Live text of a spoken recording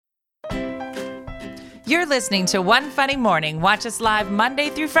You're listening to One Funny Morning. Watch us live Monday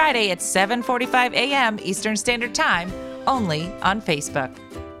through Friday at 7:45 a.m. Eastern Standard Time, only on Facebook.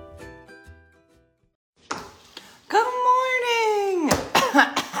 Good morning!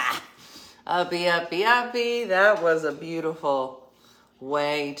 Uppy. That was a beautiful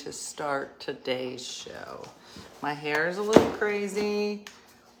way to start today's show. My hair is a little crazy.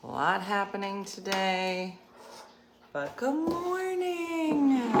 A lot happening today. But good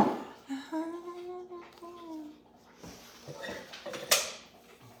morning!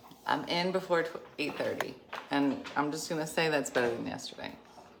 I'm in before 8:30, and I'm just gonna say that's better than yesterday.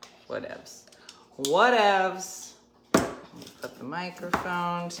 Whatevs. Put the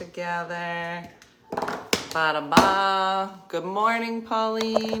microphone together. Bada ba. Good morning,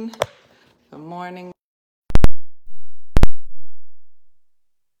 Pauline. Good morning.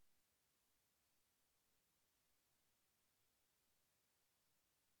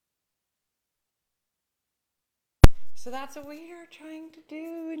 So that's what we are trying to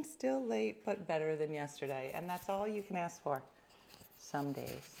do, and still late, but better than yesterday. And that's all you can ask for some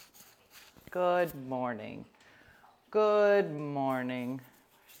days. Good morning. Good morning.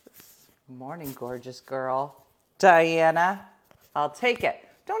 Where's this morning, gorgeous girl? Diana, I'll take it.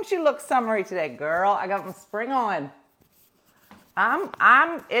 Don't you look summery today, girl? I got my spring on.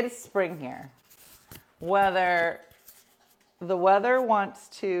 It's spring here. Whether the weather wants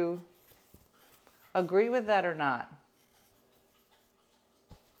to agree with that or not.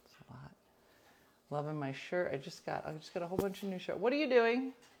 Loving my shirt. I just got a whole bunch of new shirts. What are you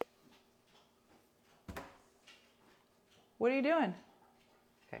doing? What are you doing?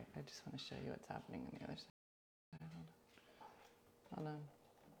 Okay, I just want to show you what's happening on the other side. Hold on.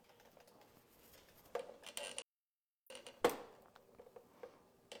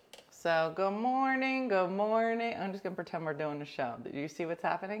 So, good morning. I'm just going to pretend we're doing a show. Do you see what's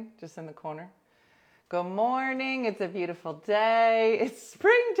happening? Just in the corner. Good morning. It's a beautiful day. It's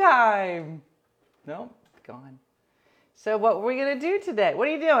springtime. Nope, gone. So what are we going to do today? What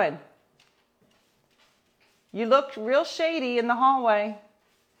are you doing? You look real shady in the hallway.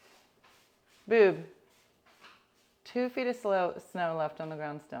 Boob. 2 feet of snow left on the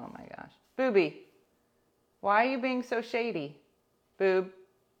ground still. Oh my gosh. Booby. Why are you being so shady? Boob.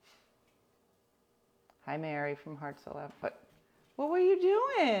 Hi, Mary from Hearts Alive. What were you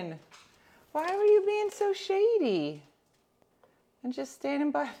doing? Why were you being so shady? And just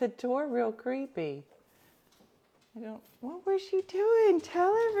standing by the door real creepy. What was you doing?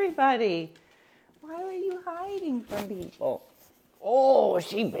 Tell everybody. Why were you hiding from people? Oh,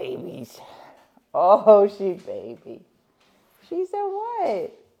 she babies. Oh, she baby. She's a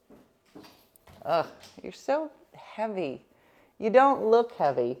what? Ugh, you're so heavy. You don't look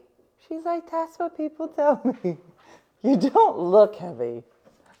heavy. She's like, that's what people tell me. You don't look heavy.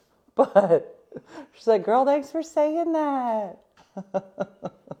 But she's like, girl, thanks for saying that.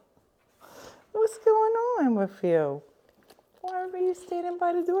 What's going on with you? Why are you standing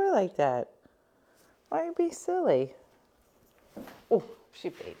by the door like that? Why are you being silly? Oh, she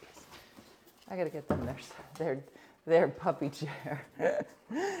babies. I gotta get them their puppy chair.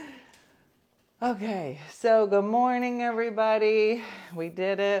 Okay, so good morning, everybody. We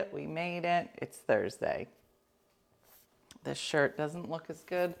did it. We made it. It's Thursday. This shirt doesn't look as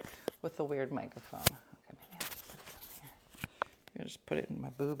good with the weird microphone. Okay, maybe I'll just put it down here. I'm gonna just put it in my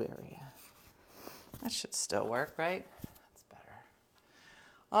boob area. That should still work, right? That's better.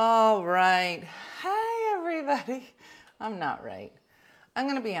 All right. Hi, everybody. I'm not right. I'm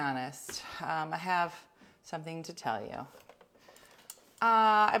going to be honest. I have something to tell you.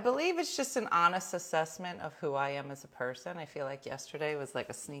 I believe it's just an honest assessment of who I am as a person. I feel like yesterday was like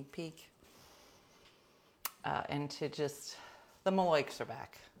a sneak peek into just the Maloiks are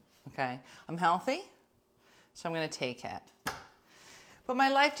back. Okay? I'm healthy, so I'm going to take it. But my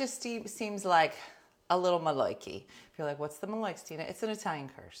life just seems like a little Maloiki. If you're like, what's the Maloiks, Tina? It's an Italian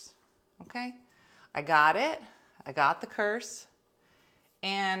curse. Okay? I got it. I got the curse.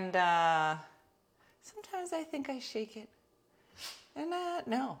 And sometimes I think I shake it. And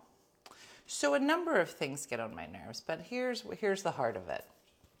no. So a number of things get on my nerves, but here's the heart of it.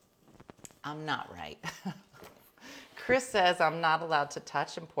 I'm not right. Chris says I'm not allowed to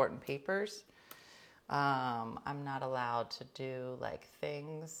touch important papers. I'm not allowed to do like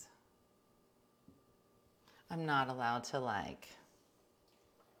things. I'm not allowed to like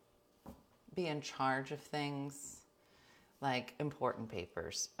be in charge of things, like important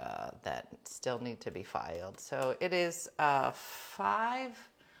papers that still need to be filed. So it is 5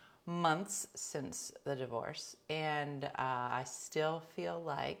 months since the divorce, and I still feel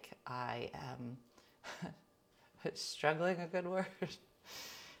like I am struggling, a good word,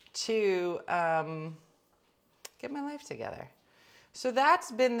 to get my life together. So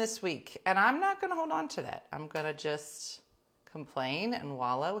that's been this week. And I'm not going to hold on to that. I'm going to just complain and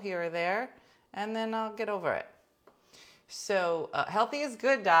wallow here or there. And then I'll get over it. So healthy is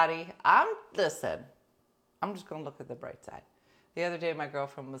good, Dottie. Listen, I'm just going to look at the bright side. The other day, my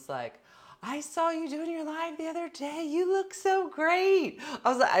girlfriend was like, I saw you doing your live the other day. You look so great.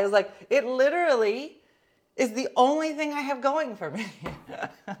 I was like, it literally is the only thing I have going for me.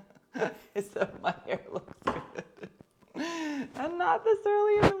 Is that my hair looks good. And not this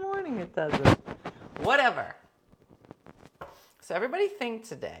early in the morning, it doesn't. Whatever. So everybody think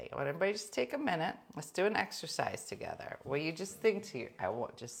today. I want everybody just take a minute. Let's do an exercise together where you just think to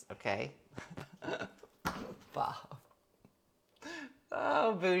okay? Bob.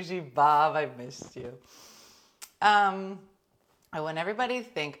 Oh, bougie Bob, I missed you. I want everybody to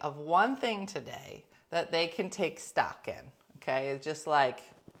think of one thing today that they can take stock in, okay? It's just like,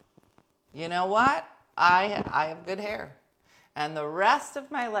 you know what? I have good hair. And the rest of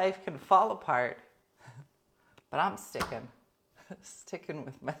my life can fall apart, but I'm sticking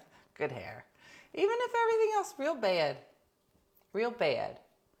with my good hair. Even if everything else real bad,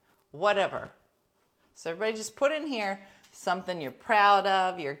 whatever. So everybody just put in here something you're proud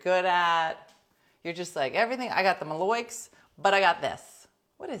of, you're good at. You're just like, everything, I got the Maloics, but I got this.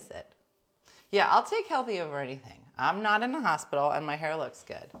 What is it? Yeah, I'll take healthy over anything. I'm not in the hospital and my hair looks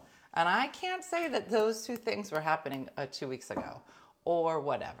good. And I can't say that those two things were happening 2 weeks ago or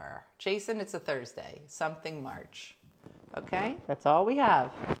whatever. Jason, it's a Thursday, something March. Okay? That's all we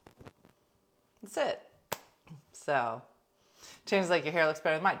have. That's it. So, James like, your hair looks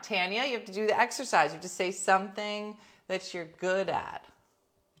better than mine. Tanya, you have to do the exercise. You have to say something that you're good at.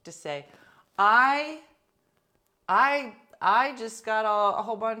 You have to say, I just got a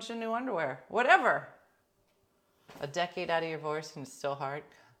whole bunch of new underwear. Whatever. A decade out of your voice and it's still hard.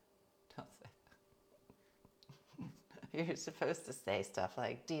 Don't say that. You're supposed to say stuff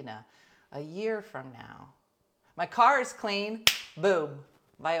like, Dina, a year from now, my car is clean. Boom.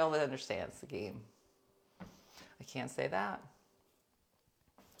 Viola understands the game. I can't say that.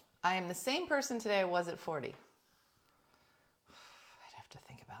 I am the same person today I was at 40. I'd have to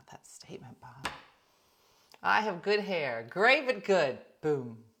think about that statement, Bob. I have good hair. Gray but good.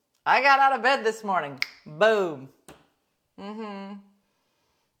 Boom. I got out of bed this morning. Boom. I'm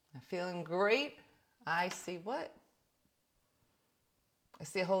feeling great. I see what? I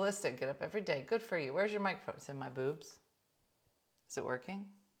see a holistic. Get up every day. Good for you. Where's your microphone? It's in my boobs. Is it working?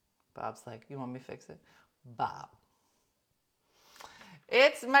 Bob's like, you want me to fix it? Bob.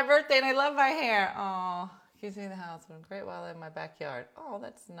 It's my birthday and I love my hair. Oh, keeps me in the house. I'm great while I'm in my backyard. Oh,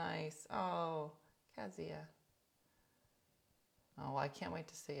 that's nice. Oh, Kazia. Oh, I can't wait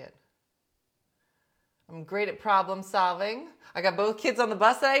to see it. I'm great at problem solving. I got both kids on the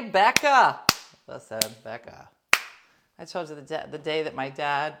bus today. Becca. Listen, Becca. I told you the day that my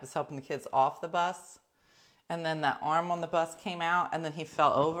dad was helping the kids off the bus, and then that arm on the bus came out, and then he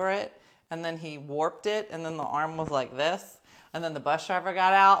fell over it, and then he warped it, and then the arm was like this, and then the bus driver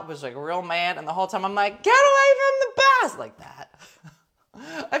got out, was like real mad, and the whole time I'm like, get away from the bus, like that.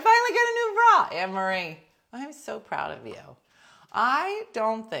 I finally get a new bra. Anne-Marie, I'm so proud of you. I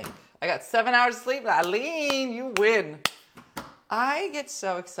don't think, I got 7 hours of sleep. Eileen, you win. I get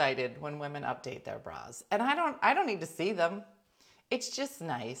so excited when women update their bras. And I don't need to see them. It's just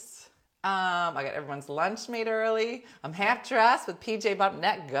nice. I got everyone's lunch made early. I'm half dressed with PJ bump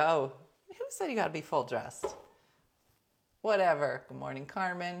neck. Go. Who said you got to be full dressed? Whatever. Good morning,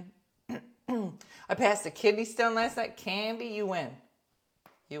 Carmen. I passed a kidney stone last night. Candy, you win.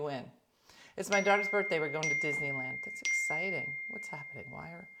 You win. It's my daughter's birthday. We're going to Disneyland. That's exciting. What's happening? Why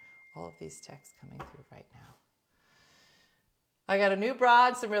are all of these texts coming through right now? I got a new bra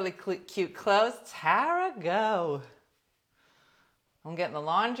and some really cute clothes. Tara, go. I'm getting the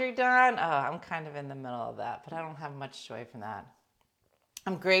laundry done. Oh, I'm kind of in the middle of that, but I don't have much joy from that.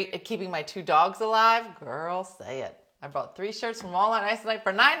 I'm great at keeping my 2 dogs alive. Girl, say it. I bought 3 shirts from Walmart last night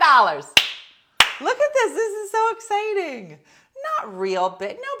for $9. Look at this. This is so exciting. Not real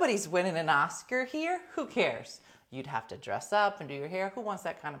big. Nobody's winning an Oscar here. Who cares? You'd have to dress up and do your hair. Who wants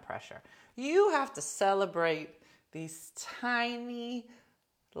that kind of pressure? You have to celebrate these tiny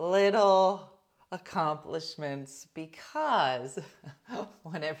little accomplishments because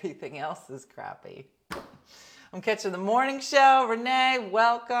when everything else is crappy. I'm catching the morning show. Renee,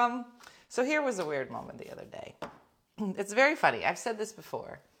 welcome. So here was a weird moment the other day. It's very funny. I've said this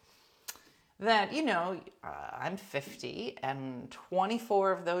before. That, I'm 50 and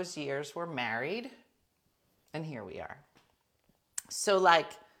 24 of those years were married. And here we are. So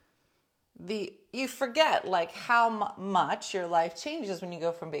you forget like how much your life changes when you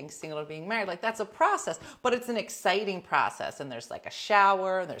go from being single to being married. Like that's a process, but it's an exciting process. And there's like a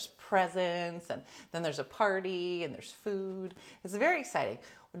shower, and there's presents, and then there's a party, and there's food. It's very exciting.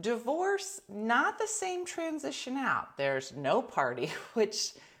 Divorce, not the same transition out. There's no party,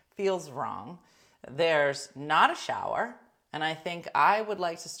 which feels wrong. There's not a shower, and I think I would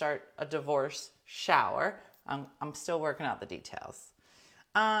like to start a divorce shower. I'm still working out the details.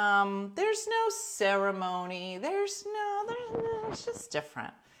 There's no ceremony. It's just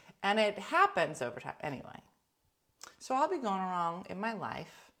different. And it happens over time. Anyway, so I'll be going along in my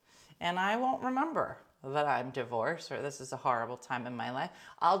life, and I won't remember that I'm divorced or this is a horrible time in my life.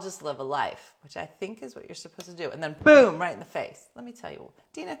 I'll just live a life, which I think is what you're supposed to do. And then boom, right in the face. Let me tell you,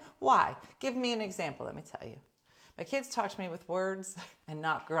 Dina, why? Give me an example. Let me tell you. My kids talk to me with words and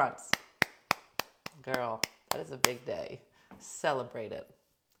not grunts. Girl, that is a big day. Celebrate it.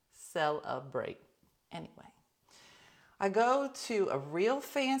 Celebrate. Anyway, I go to a real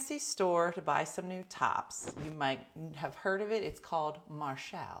fancy store to buy some new tops. You might have heard of it. It's called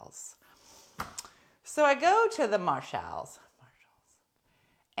Marshall's. So I go to the Marshall's,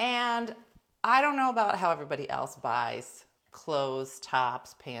 and I don't know about how everybody else buys clothes,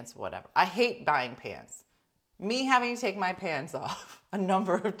 tops, pants, whatever. I hate buying pants. Me having to take my pants off a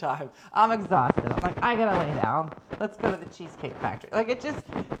number of times. I'm exhausted. I'm like, I gotta lay down. Let's go to the Cheesecake Factory.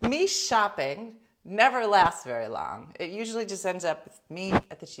 Like me shopping never lasts very long. It usually just ends up with me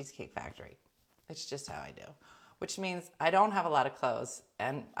at the Cheesecake Factory. It's just how I do. Which means I don't have a lot of clothes,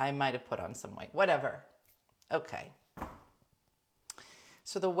 and I might have put on some weight. Whatever. Okay.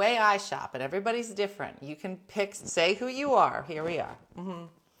 So the way I shop, and everybody's different. You can pick, say who you are. Here we are.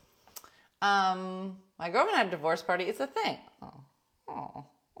 My girlfriend had a divorce party. It's a thing. Oh,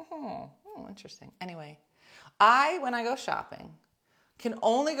 interesting. Anyway, when I go shopping, can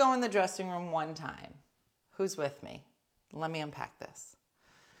only go in the dressing room one time. Who's with me? Let me unpack this.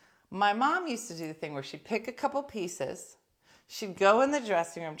 My mom used to do the thing where she'd pick a couple pieces, she'd go in the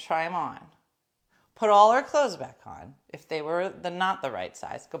dressing room, try them on, put all her clothes back on. If they were not the right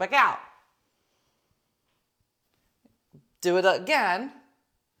size, go back out. Do it again,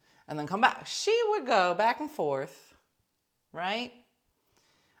 and then come back. She would go back and forth, right?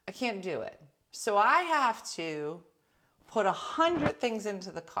 I can't do it. So I have to put 100 things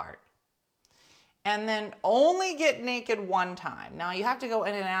into the cart. And then only get naked one time. Now you have to go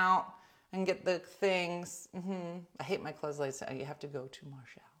in and out and get the things. I hate my clothes like that. You have to go to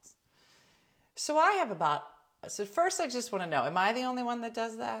Marshall's. So I have so first I just want to know, am I the only one that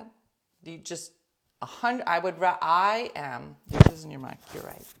does that? Do you just 100? I am. This isn't your mic. You're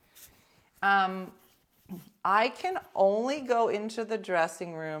right. I can only go into the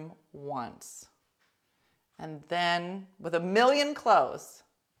dressing room once. And then with 1,000,000 clothes.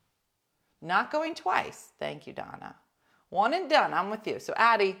 Not going twice. Thank you, Donna. One and done. I'm with you. So,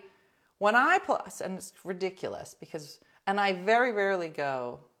 Addie, when I plus, and it's ridiculous and I very rarely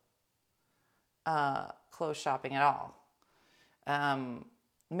go clothes shopping at all.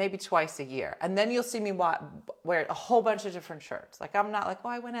 Maybe twice a year. And then you'll see me wear a whole bunch of different shirts. Like, I'm not like,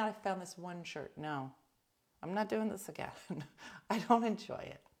 I went out, I found this one shirt. No, I'm not doing this again. I don't enjoy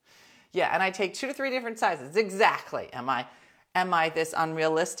it. Yeah, and I take 2 to 3 different sizes. Exactly. Am I this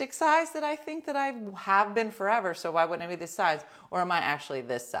unrealistic size that I think that I have been forever, so why wouldn't I be this size? Or am I actually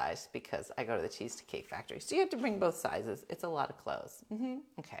this size because I go to the Cheesecake Factory? So you have to bring both sizes. It's a lot of clothes.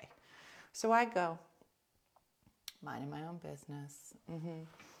 Okay. So I go, minding my own business.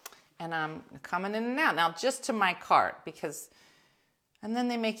 And I'm coming in and out. Now, just to my cart, and then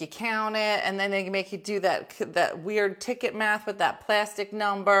they make you count it, and then they make you do that weird ticket math with that plastic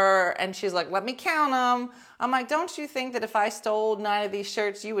number. And she's like, let me count them. I'm like, don't you think that if I stole 9 of these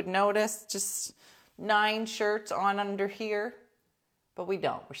shirts, you would notice just 9 shirts on under here? But we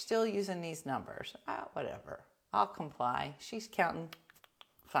don't. We're still using these numbers. Whatever. I'll comply. She's counting.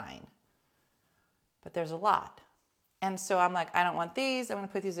 Fine. But there's a lot. And so I'm like, I don't want these. I'm going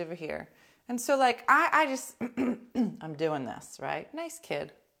to put these over here. And so, like, I just, I'm doing this, right? Nice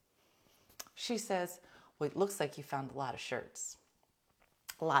kid. She says, well, it looks like you found a lot of shirts,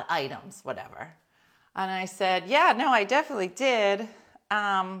 a lot of items, whatever. And I said, yeah, no, I definitely did.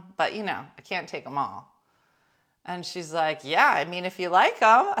 But, I can't take them all. And she's like, yeah, I mean, if you like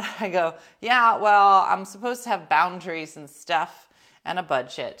them. I go, yeah, well, I'm supposed to have boundaries and stuff and a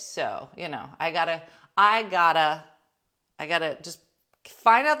budget. So, I gotta just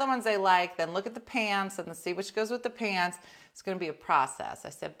find out the ones I like, then look at the pants and then see which goes with the pants. It's going to be a process. I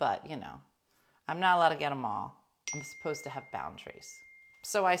said, but, I'm not allowed to get them all. I'm supposed to have boundaries.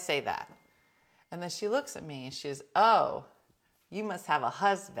 So I say that. And then she looks at me and she says, oh, you must have a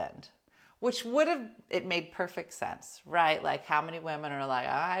husband. which it made perfect sense, right? Like how many women are like,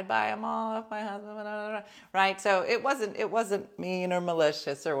 I'd buy them all if my husband, blah, blah, blah. Right? So it wasn't mean or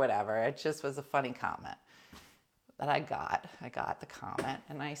malicious or whatever. It just was a funny comment that I got. I got the comment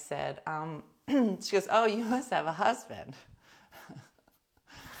and I said, she goes, oh, you must have a husband.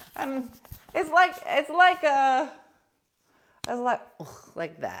 And it's like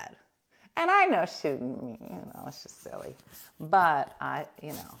that. And I know she didn't mean, it's just silly. But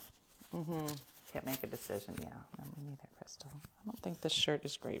can't make a decision. Yeah, no, me neither, Crystal. I don't think this shirt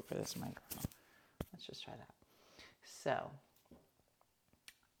is great for this microphone. Let's just try that. So,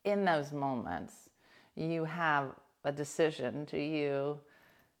 in those moments, you have a decision. Do you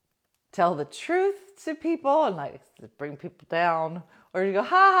tell the truth to people and like bring people down, or do you go ha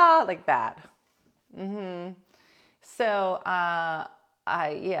ha like that? So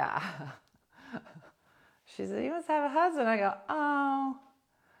she said, you must have a husband. I go, oh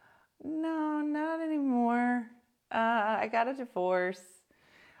no, not anymore. I got a divorce.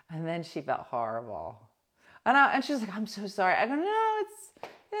 And then she felt horrible. And she was like, I'm so sorry. I go, no, it's,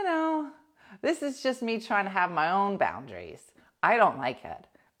 this is just me trying to have my own boundaries. I don't like it.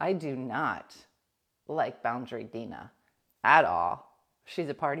 I do not like Boundary Dina at all. She's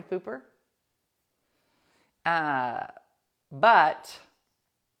a party pooper. But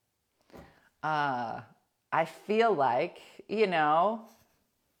I feel like,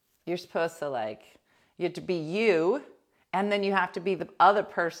 you're supposed to you have to be you, and then you have to be the other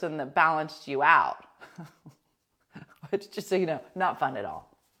person that balanced you out. Which, just so you know, not fun at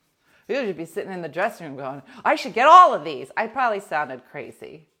all. You should be sitting in the dressing room going, I should get all of these. I probably sounded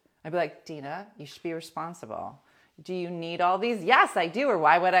crazy. I'd be like, Dina, you should be responsible. Do you need all these? Yes, I do, or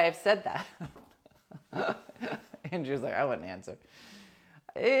why would I have said that? Andrew's like, I wouldn't answer.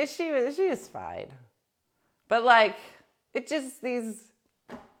 She was fine. But it just these...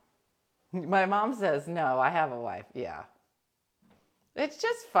 My mom says, no, I have a wife. Yeah. It's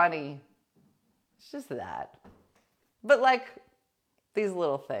just funny. It's just that. But these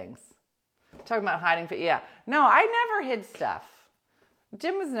little things. Talking about hiding. Yeah. No, I never hid stuff.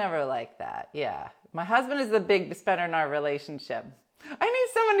 Jim was never like that. Yeah. My husband is the big spender in our relationship. I need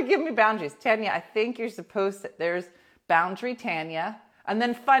someone to give me boundaries. Tanya, I think you're supposed to, there's boundary Tanya and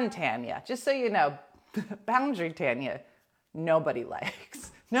then fun Tanya. Just so you know, boundary Tanya, nobody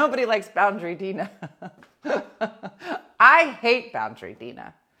likes. Nobody likes Boundary Dina. I hate Boundary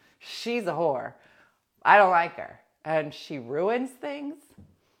Dina. She's a whore. I don't like her. And she ruins things.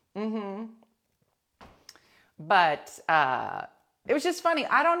 But it was just funny.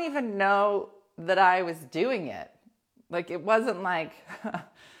 I don't even know that I was doing it. It wasn't like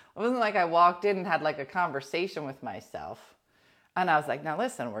I walked in and had a conversation with myself. And I was like, now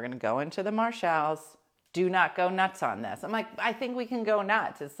listen, we're going to go into the Marshalls. Do not go nuts on this. I'm like, I think we can go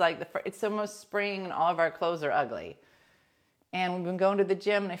nuts. It's it's almost spring and all of our clothes are ugly. And we've been going to the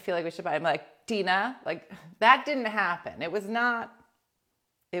gym and I feel like we should buy. I'm like, Dina, that didn't happen. There was not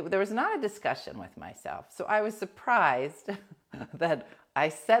a discussion with myself. So I was surprised that I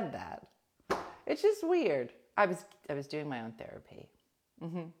said that. It's just weird. I was doing my own therapy.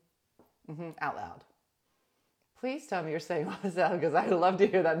 Out loud. Please tell me you're saying all this out because I'd love to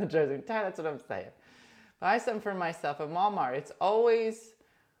hear that in the Jersey. That's what I'm saying. Buy something for myself at Walmart. It's always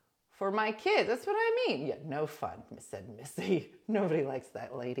for my kids. That's what I mean. Yeah, no fun, said Missy. Nobody likes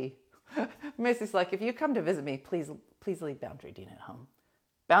that lady. Missy's like, if you come to visit me, please leave Boundary Dina at home.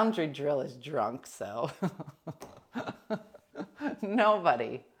 Boundary Drill is drunk, so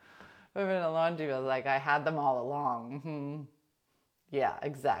nobody. Women in the laundry was like, I had them all along. Yeah,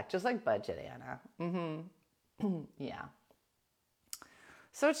 exact. Just like Budget Anna. Yeah.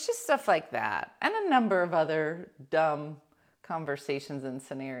 So it's just stuff like that. And a number of other dumb conversations and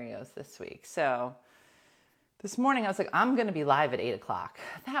scenarios this week. So this morning I was like, I'm going to be live at 8 o'clock.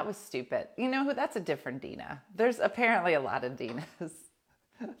 That was stupid. You know who? That's a different Dina. There's apparently a lot of Dinas.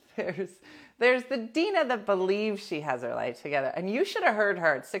 There's the Dina that believes she has her life together. And you should have heard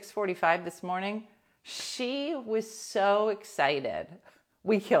her at 6:45 this morning. She was so excited.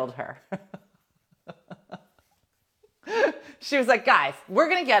 We killed her. She was like, guys, we're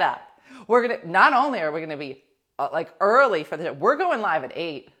going to get up. Not only are we going to be early for the show, we're going live at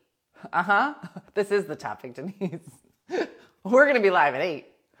 8. This is the topic, Denise. We're going to be live at 8.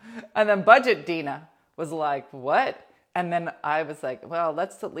 And then Budget Dina was like, what? And then I was like, well,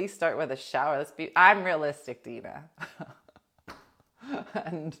 let's at least start with a shower. I'm realistic, Dina.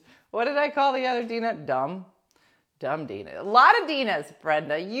 And what did I call the other Dina? Dumb Dina. A lot of Dinas,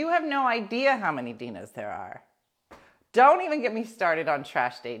 Brenda. You have no idea how many Dinas there are. Don't even get me started on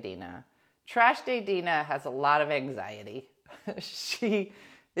Trash Day Dina. Trash Day Dina has a lot of anxiety. She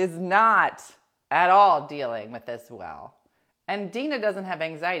is not at all dealing with this well. And Dina doesn't have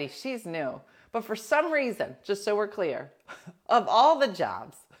anxiety. She's new. But for some reason, just so we're clear, of all the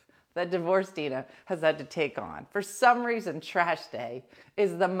jobs that divorced Dina has had to take on, for some reason, trash day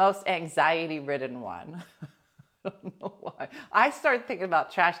is the most anxiety-ridden one. I don't know why. I started thinking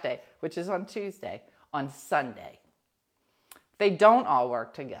about trash day, which is on Tuesday, on Sunday. They don't all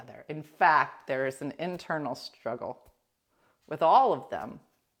work together. In fact, there is an internal struggle with all of them.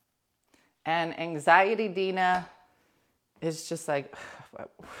 And anxiety Dina is just like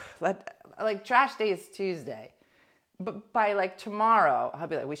trash day is Tuesday. But by like tomorrow, I'll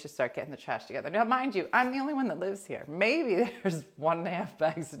be like, we should start getting the trash together. Now, mind you, I'm the only one that lives here. Maybe there's 1.5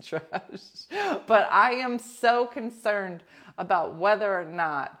 bags of trash. But I am so concerned about whether or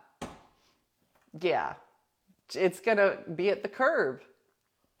not, it's going to be at the curb.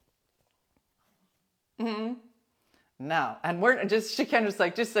 No. And we're just, Shikendra's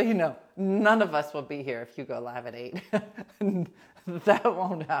like, just so you know, none of us will be here if you go live at 8. That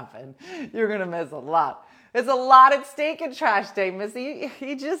won't happen. You're going to miss a lot. There's a lot at stake in trash day, Missy.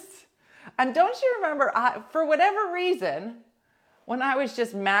 And don't you remember, for whatever reason, when I was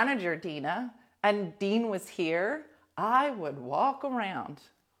just manager Dina and Dean was here, I would walk around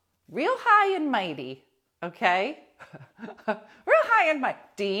real high and mighty, okay? Real high and mighty.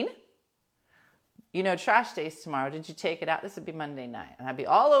 Dean, you know, trash day's tomorrow. Did you take it out? This would be Monday night. And I'd be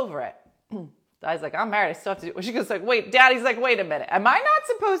all over it. I was like, I'm married. I still have to do it. She goes like, wait, Daddy's like, wait a minute. Am I not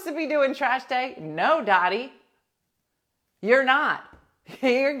supposed to be doing trash day? No, Dottie. You're not.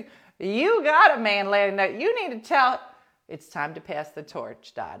 You got a man laying there. You need to tell. It's time to pass the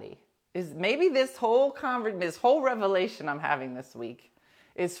torch, Dottie. Is maybe this whole revelation I'm having this week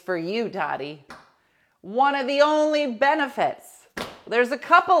is for you, Dottie. One of the only benefits. There's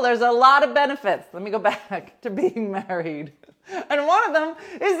a lot of benefits. Let me go back to being married. And one of them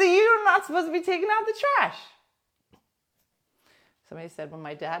is that you're not supposed to be taking out the trash. Somebody said when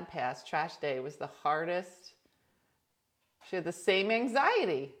my dad passed, trash day was the hardest. She had the same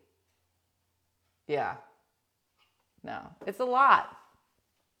anxiety. Yeah. No, it's a lot.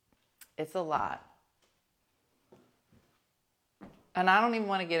 It's a lot. And I don't even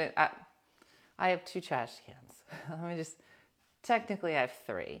want to get it. I have 2 trash cans. Technically I have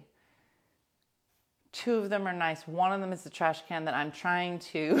 3. 2 of them are nice. One of them is the trash can that I'm trying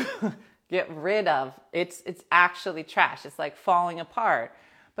to get rid of. It's actually trash. It's like falling apart,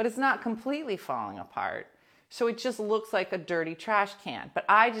 but it's not completely falling apart. So it just looks like a dirty trash can. But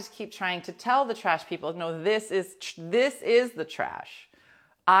I just keep trying to tell the trash people, no, this is the trash.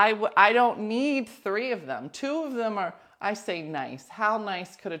 I don't need 3 of them. 2 of them are, I say nice. How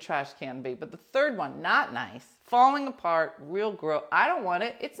nice could a trash can be? But the 3rd one, not nice. Falling apart, real gross. I don't want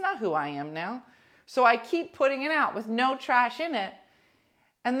it. It's not who I am now. So I keep putting it out with no trash in it.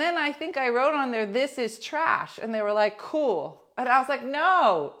 And then I think I wrote on there, this is trash. And they were like, cool. And I was like,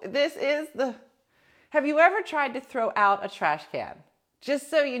 no, this is the... Have you ever tried to throw out a trash can? Just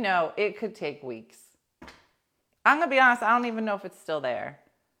so you know, it could take weeks. I'm going to be honest, I don't even know if it's still there.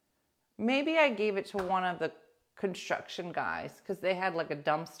 Maybe I gave it to one of the construction guys because they had like a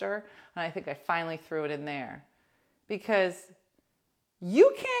dumpster. And I think I finally threw it in there. Because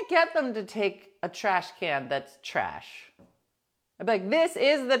you can't get them to take a trash can that's trash. I'd be like, this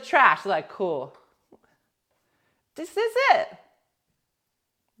is the trash. They're like, cool. This is it.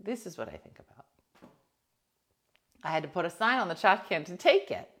 This is what I think about. I had to put a sign on the trash can to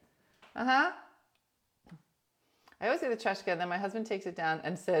take it. I always say the trash can, then my husband takes it down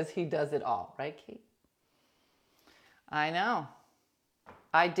and says he does it all. Right, Kate? I know.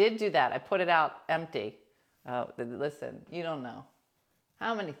 I did do that. I put it out empty. Oh, listen, you don't know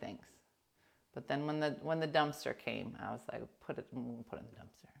how many things. But then when the dumpster came, I was like, put it in the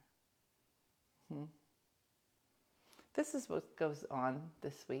dumpster. This is what goes on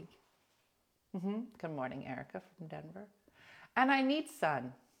this week. Good morning, Erica from Denver. And I need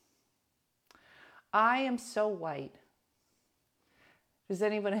sun. I am so white. Does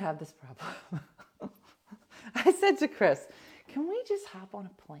anyone have this problem? I said to Chris, can we just hop on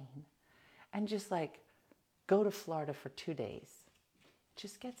a plane and just like go to Florida for 2 days?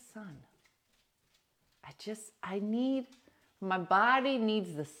 Just get sun. My body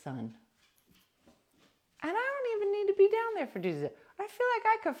needs the sun. And I don't even need to be down there for 2 days. I feel like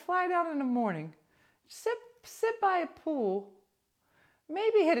I could fly down in the morning, sit by a pool,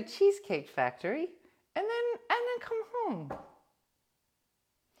 maybe hit a cheesecake factory, and then come home.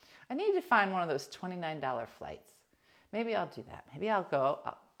 I need to find one of those $29 flights. Maybe I'll do that. Maybe I'll go.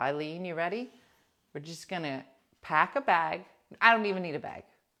 Eileen, you ready? We're just going to pack a bag. I don't even need a bag.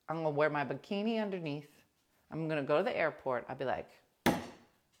 I'm going to wear my bikini underneath. I'm going to go to the airport. I'll be like,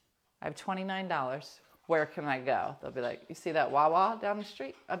 I have $29. Where can I go? They'll be like, you see that Wawa down the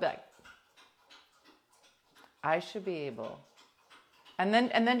street? I'll be like, I should be able. And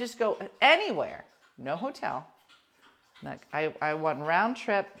then just go anywhere. No hotel. Like I want round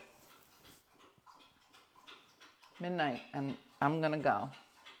trip, midnight, and I'm going to go.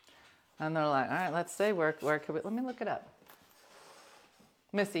 And they're like, all right, let's say where could we, let me look it up.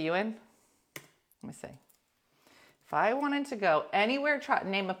 Missy, you in? Let me see. If I wanted to go anywhere,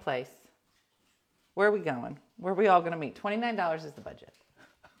 name a place. Where are we going? Where are we all going to meet? $29 is the budget.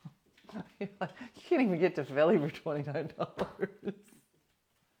 You can't even get to Philly for $29.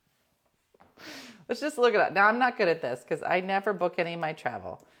 Let's just look it up. Now, I'm not good at this because I never book any of my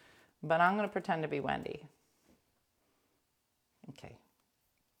travel. But I'm going to pretend to be Wendy. Okay.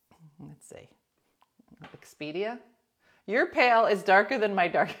 Let's see. Expedia. Your pale is darker than my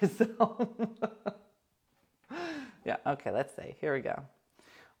darkest self. Yeah, okay, let's see. Here we go.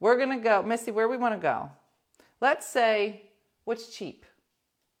 We're going to go. Missy, where we want to go? Let's say, what's cheap?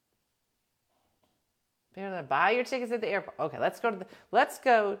 You're going to buy your tickets at the airport. Okay, let's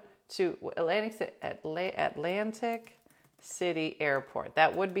go to Atlantic City Airport.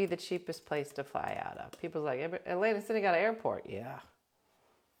 That would be the cheapest place to fly out of. People's like, Atlantic City got an airport. Yeah.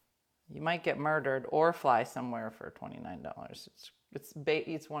 You might get murdered or fly somewhere for $29.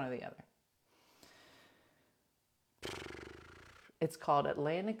 It's one or the other. It's called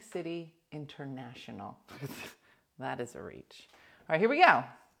Atlantic City International. That is a reach. All right, here we go.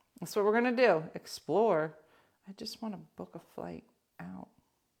 That's what we're going to do. Explore. I just want to book a flight out.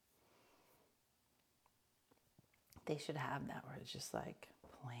 They should have that where it's just like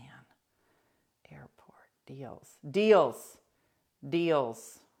plan, airport, deals,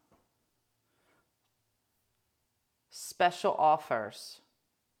 special offers.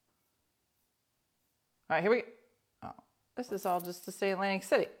 All right, here we go. Oh, this is all just to say Atlantic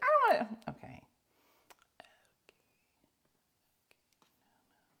City. I don't want to. Okay.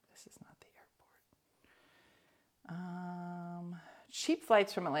 This is not the airport. Cheap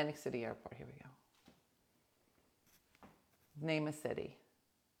flights from Atlantic City Airport. Here we go. Name a city.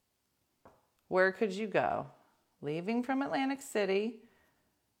 Where could you go? Leaving from Atlantic City,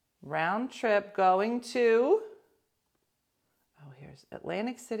 round trip, going to, here's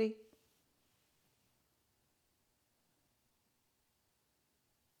Atlantic City.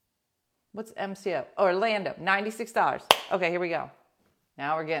 What's MCO? Oh, Orlando, $96. Okay, here we go.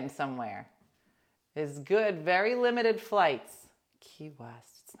 Now we're getting somewhere. It's good, very limited flights. Key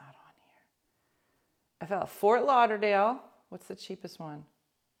West, it's not on here. I felt Fort Lauderdale. What's the cheapest one?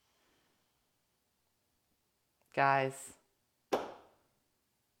 Guys, the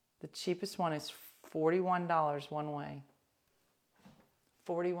cheapest one is $41 one way.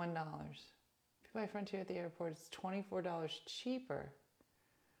 $41. If you buy Frontier at the airport, it's $24 cheaper.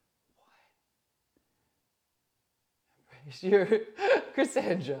 What? You're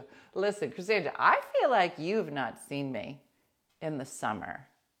Cassandra. Listen, Cassandra, I feel like you've not seen me in the summer.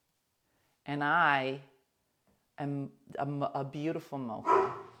 And I am a beautiful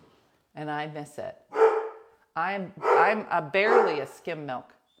mocha, and I miss it. I'm barely a skim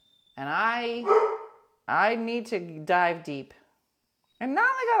milk, and I need to dive deep. And not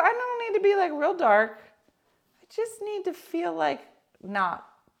like I don't need to be like real dark. I just need to feel like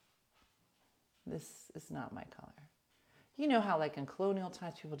this is not my color. You know how like in colonial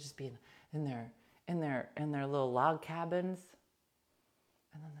times people just be in their little log cabins,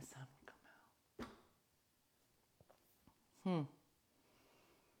 and then the sun would come out.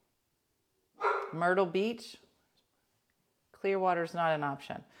 Myrtle Beach. Clearwater's not an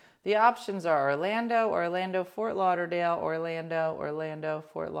option. The options are Orlando, Fort Lauderdale, Orlando,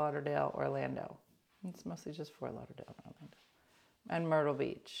 Fort Lauderdale, Orlando. It's mostly just Fort Lauderdale and Orlando. And Myrtle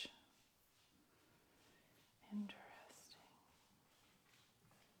Beach. Interesting.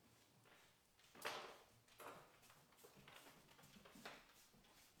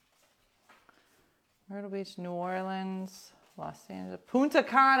 Myrtle Beach, New Orleans, Los Angeles, Punta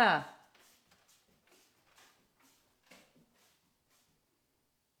Cana.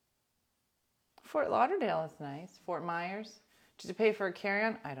 Fort Lauderdale is nice. Fort Myers. Did you pay for a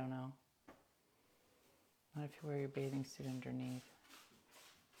carry-on? I don't know. Not if you wear your bathing suit underneath.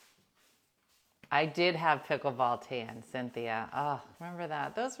 I did have pickleball tan, Cynthia. Oh, remember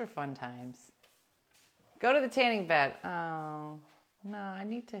that? Those were fun times. Go to the tanning bed. Oh, no, I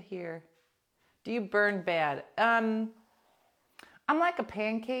need to hear. Do you burn bad? I'm like a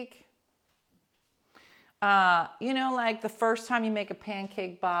pancake. Like the first time you make a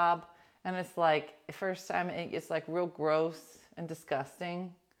pancake, Bob, and it's like, first time it's like real gross and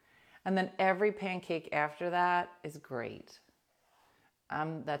disgusting. And then every pancake after that is great.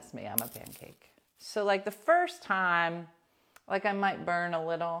 That's me. I'm a pancake. So like the first time, like I might burn a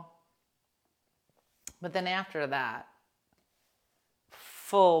little, but then after that,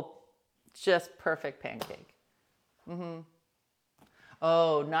 full, just perfect pancake.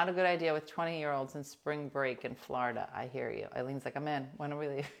 Oh, not a good idea with 20-year-olds in spring break in Florida. I hear you. Eileen's like, I'm in. When are we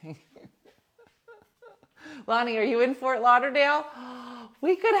leaving? Lonnie, are you in Fort Lauderdale?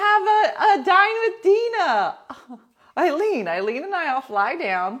 We could have a dine with Dina. Eileen and I will fly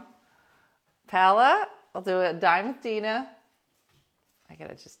down. Pella, I'll do a dine with Dina. I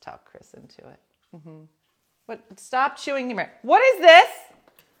gotta just talk Chris into it. What? Stop chewing your mirror. What is this?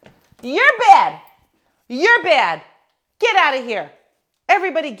 You're bad. You're bad. Get out of here.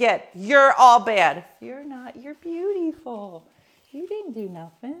 Everybody get. You're all bad. You're not. You're beautiful. You didn't do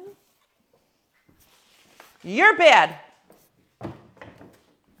nothing. You're bad.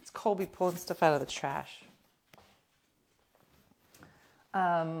 It's Colby pulling stuff out of the trash.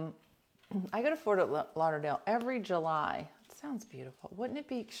 I go to Fort Lauderdale every July. It sounds beautiful. Wouldn't it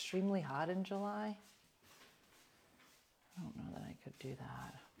be extremely hot in July? I don't know that I could do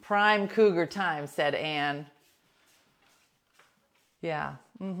that. Prime cougar time, said Anne. Yeah.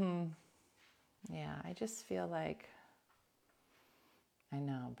 Yeah, I just feel like, I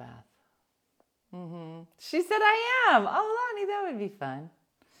know, Beth. She said I am. Oh, Lonnie, that would be fun.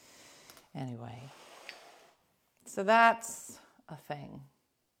 Anyway, so that's a thing.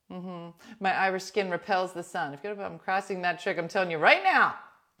 My Irish skin repels the sun. If I'm crossing that trick, I'm telling you right now.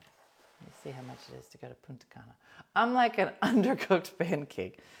 Let me see how much it is to go to Punta Cana. I'm like an undercooked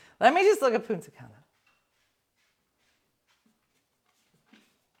pancake. Let me just look at Punta Cana.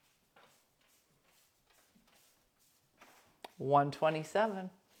 $127.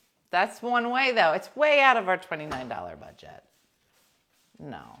 That's one way, though. It's way out of our $29 budget.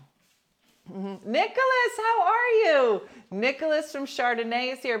 No. Nicholas, how are you? Nicholas from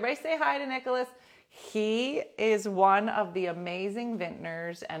Chardonnay is here. Everybody say hi to Nicholas. He is one of the amazing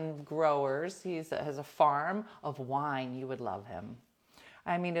vintners and growers. He has a farm of wine. You would love him.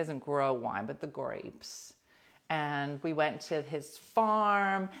 I mean, he doesn't grow wine, but the grapes. And we went to his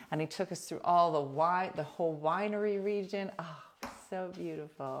farm, and he took us through all the wine, the whole winery region. Oh, so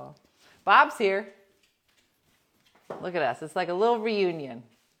beautiful. Bob's here. Look at us. It's like a little reunion.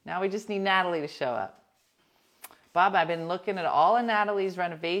 Now we just need Natalie to show up. Bob, I've been looking at all of Natalie's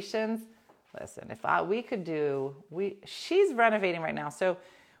renovations. Listen, we could do, she's renovating right now. So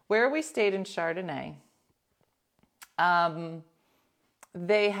where we stayed in Chardonnay,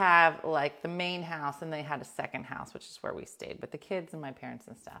 they have like the main house, and they had a second house, which is where we stayed with the kids and my parents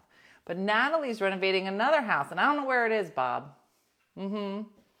and stuff. But Natalie's renovating another house, and I don't know where it is, Bob.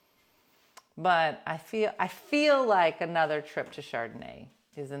 But I feel like another trip to Chardonnay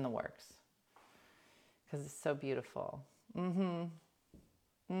is in the works because it's so beautiful.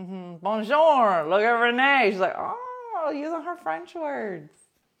 Bonjour. Look at Renee. She's like, oh, using her French words.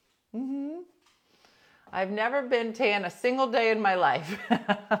 I've never been tan a single day in my life.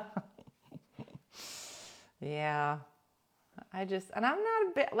 Yeah. And I'm not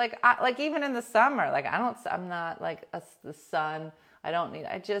a bit like even in the summer, like I'm not like the sun.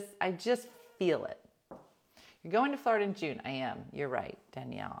 I just feel it. You're going to Florida in June. I am. You're right,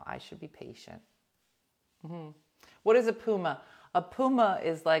 Danielle. I should be patient. What is a puma? A puma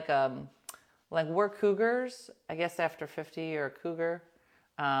is like we're cougars. I guess after 50 you're a cougar.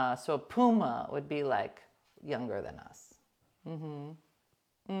 So a puma would be like younger than us.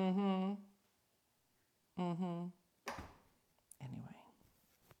 Anyway.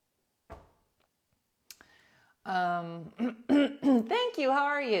 Thank you. How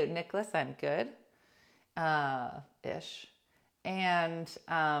are you, Nicholas? I'm good. Ish. And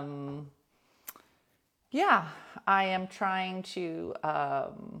yeah, I am trying to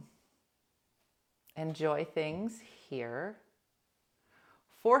enjoy things here.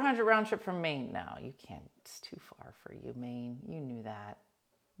 400 round trip from Maine. No, you can't. It's too far for you, Maine. You knew that.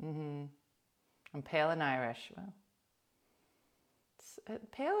 I'm pale and Irish. Well,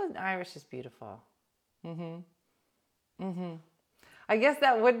 pale and Irish is beautiful. I guess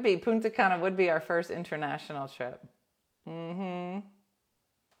that would be, Punta Cana would be our first international trip.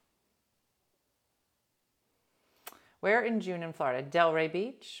 Where in June in Florida? Delray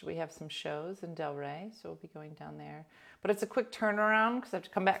Beach. We have some shows in Delray, so we'll be going down there. But it's a quick turnaround because I have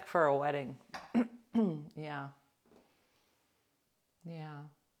to come back for a wedding. Yeah.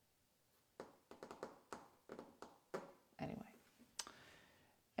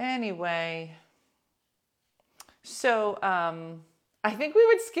 Anyway. So I think we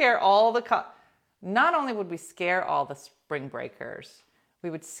would scare all not only would we scare all the spring breakers, we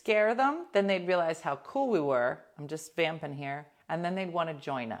would scare them, then they'd realize how cool we were. I'm just vamping here. And then they'd want to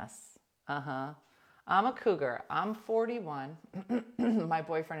join us. I'm a cougar. I'm 41. My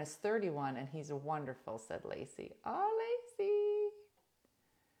boyfriend is 31, and he's wonderful, said Lacey. Oh, Lacey.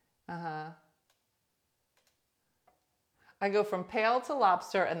 I go from pale to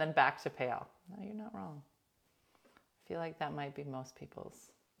lobster and then back to pale. No, you're not wrong. I feel like that might be most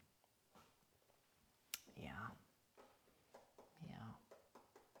people's.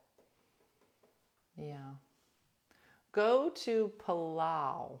 Yeah. Go to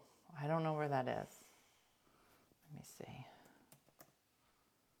Palau. I don't know where that is. Let me see.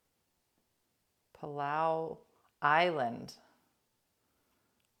 Palau Island.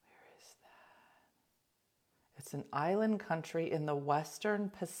 Where is that? It's an island country in the Western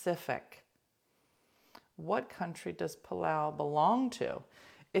Pacific. What country does Palau belong to?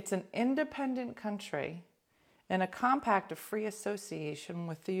 It's an independent country in a compact of free association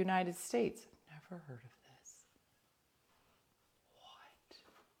with the United States. I've never heard of this.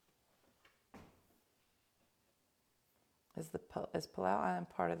 What? Is Palau Island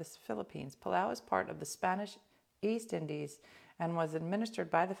part of the Philippines? Palau is part of the Spanish East Indies and was administered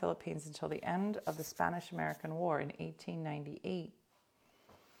by the Philippines until the end of the Spanish-American War in 1898.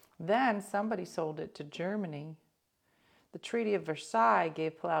 Then somebody sold it to Germany. The Treaty of Versailles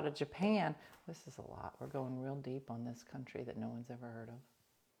gave Palau to Japan. This is a lot. We're going real deep on this country that no one's ever heard of.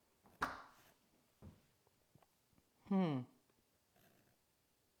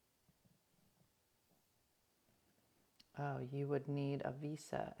 Oh, you would need a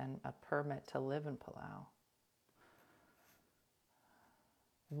visa and a permit to live in Palau.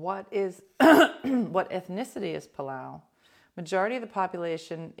 What ethnicity is Palau? Majority of the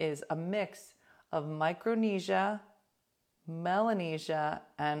population is a mix of Micronesia, Melanesia,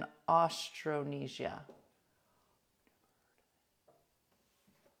 and Austronesia.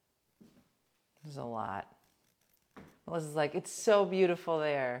 There's a lot. Melissa's like, it's so beautiful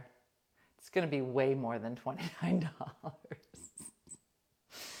there. It's going to be way more than $29.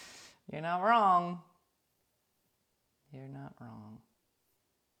 You're not wrong. You're not wrong.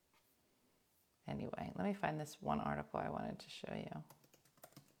 Anyway, let me find this one article I wanted to show you.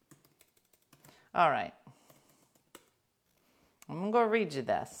 All right. I'm going to go read you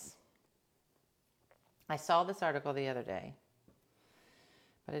this. I saw this article the other day,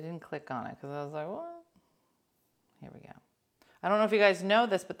 but I didn't click on it because I was like, what? Here we go. I don't know if you guys know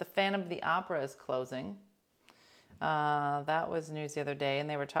this, but the Phantom of the Opera is closing. That was news the other day, and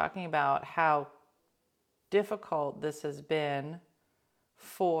they were talking about how difficult this has been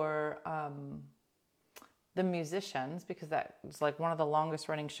for the musicians, because that was like one of the longest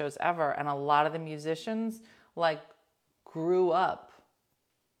running shows ever, and a lot of the musicians like grew up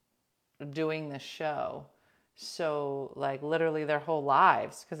doing this show, so like literally their whole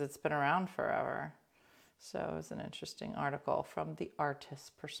lives, because it's been around forever. So it was an interesting article from the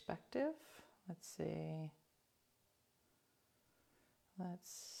artist's perspective. Let's see.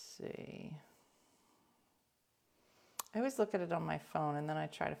 I always look at it on my phone and then I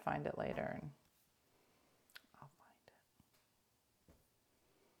try to find it later and I'll find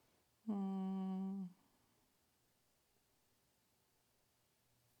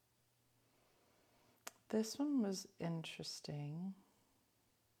it. This one was interesting.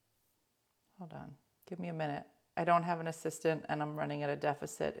 Hold on. Give me a minute. I don't have an assistant and I'm running at a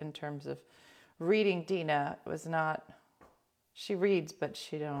deficit in terms of reading. Dina was not, she reads, but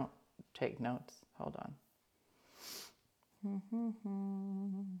she don't take notes. Hold on.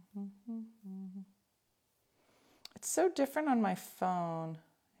 It's so different on my phone.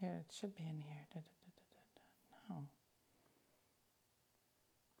 Here, it should be in here. No.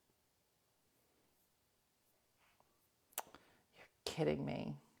 You're kidding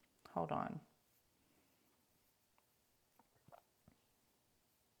me. Hold on.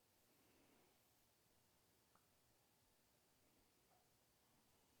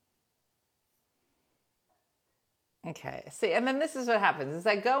 Okay, see, and then this is what happens, is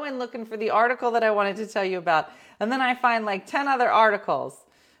I go in looking for the article that I wanted to tell you about, and then I find like 10 other articles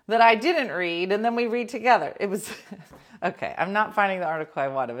that I didn't read, and then we read together. It was, okay, I'm not finding the article I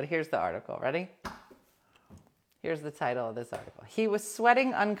wanted, but here's the article. Ready? Here's the title of this article. He was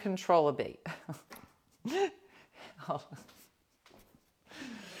sweating uncontrollably.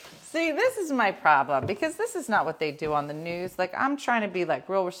 See, this is my problem, because this is not what they do on the news. Like, I'm trying to be like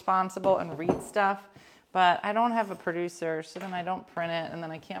real responsible and read stuff. But I don't have a producer, so then I don't print it, and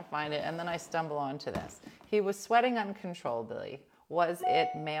then I can't find it, and then I stumble onto this. He was sweating uncontrollably. Was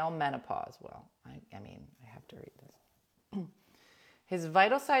it male menopause? Well, I mean, I have to read this. His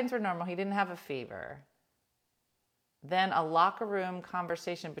vital signs were normal. He didn't have a fever. Then a locker room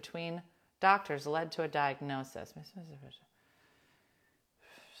conversation between doctors led to a diagnosis.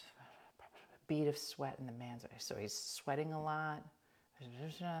 bead of sweat in the man's eye. So he's sweating a lot.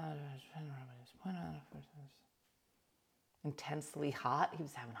 Intensely hot. He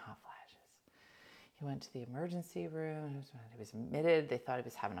was having hot flashes. He went to the emergency room. He was admitted. They thought he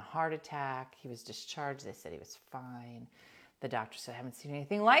was having a heart attack. He was discharged. They said he was fine. The doctor said, I haven't seen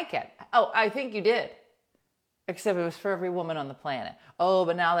anything like it. Oh, I think you did. Except it was for every woman on the planet. Oh,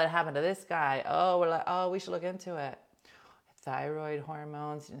 but now that it happened to this guy, we should look into it. Thyroid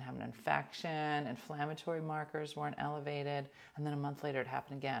hormones, he didn't have an infection, inflammatory markers weren't elevated, and then a month later it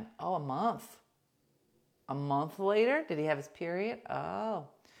happened again. Oh, a month. A month later, did he have his period? Oh,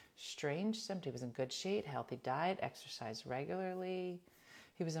 strange symptom. He was in good shape, healthy diet, exercised regularly.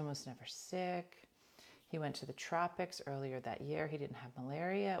 He was almost never sick. He went to the tropics earlier that year. He didn't have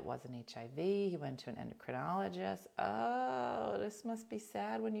malaria. It wasn't HIV. He went to an endocrinologist. Oh, this must be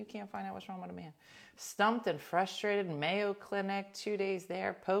sad when you can't find out what's wrong with a man. Stumped and frustrated. Mayo Clinic, 2 days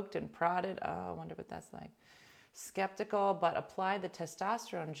there. Poked and prodded. Oh, I wonder what that's like. Skeptical, but applied the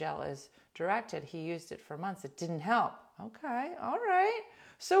testosterone gel as directed. He used it for months. It didn't help. Okay, all right.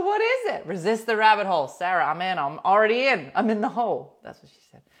 So what is it? Resist the rabbit hole. Sarah, I'm in. I'm already in. I'm in the hole. That's what she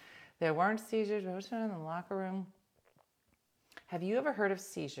said. There weren't seizures. In the locker room. Have you ever heard of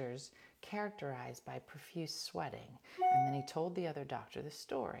seizures characterized by profuse sweating? And then he told the other doctor the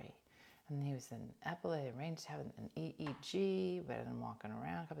story. And he was in epilepsy, arranged to have an EEG, better than walking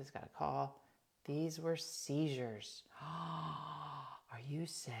around. He's got a call. These were seizures. Are you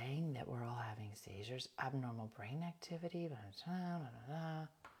saying that we're all having seizures? Abnormal brain activity?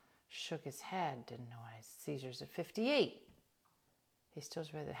 Shook his head. Didn't know I had seizures at 58. He still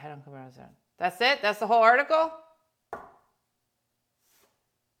read the head on comparison. That's it? That's the whole article?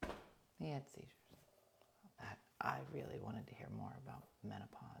 He had seizures. I really wanted to hear more about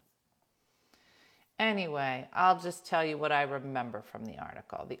menopause. Anyway, I'll just tell you what I remember from the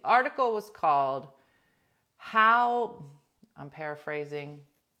article. The article was called I'm paraphrasing,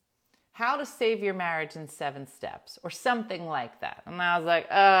 How to Save Your Marriage in 7 Steps, or something like that. And I was like,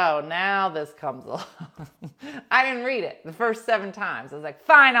 oh, now this comes along. I didn't read it the first 7 times. I was like,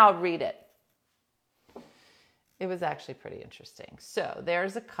 fine, I'll read it. It was actually pretty interesting. So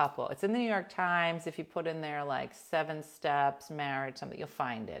there's a couple. It's in the New York Times. If you put in there like 7 steps, marriage, something, you'll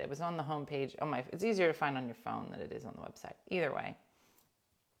find it. It was on the homepage. It's easier to find on your phone than it is on the website. Either way.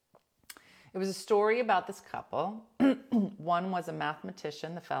 It was a story about this couple. One was a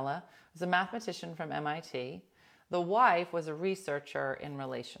mathematician. The fella was a mathematician from MIT. The wife was a researcher in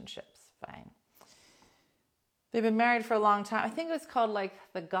relationships. Fine. They've been married for a long time. I think it was called like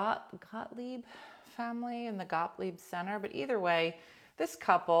the Gottlieb family and the Gottlieb Center. But either way, this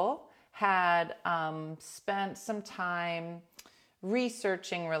couple had spent some time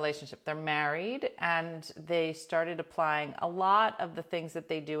researching relationship. They're married, and they started applying a lot of the things that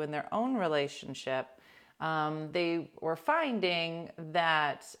they do in their own relationship. They were finding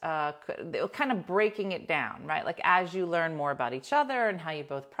that they were kind of breaking it down, right? Like as you learn more about each other and how you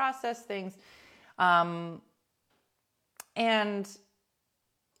both process things. And in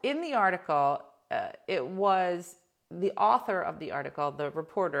the article, it was the author of the article, the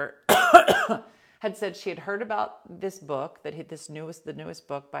reporter, had said she had heard about this book, the newest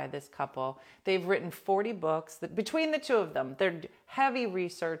book by this couple. They've written 40 books. Between the two of them, they're heavy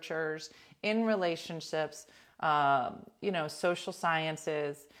researchers in relationships, social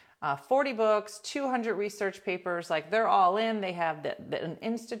sciences. 40 books, 200 research papers. Like they're all in. They have an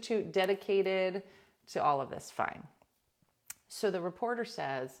institute dedicated to all of this. Fine. So the reporter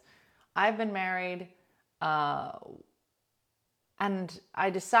says, I've been married, and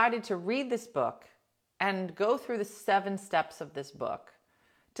I decided to read this book and go through the 7 steps of this book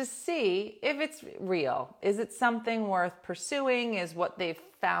to see if it's real. Is it something worth pursuing? Is what they've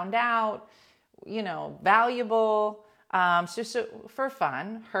found out, valuable? So for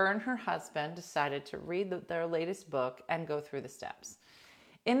fun, her and her husband decided to read their latest book and go through the steps.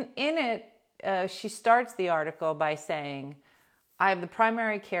 In it, she starts the article by saying, I have the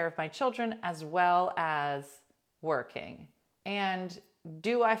primary care of my children as well as working. And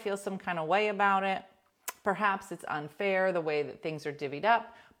do I feel some kind of way about it? Perhaps it's unfair the way that things are divvied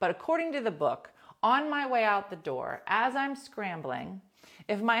up. But according to the book, on my way out the door, as I'm scrambling,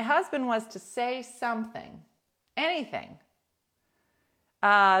 if my husband was to say something, anything,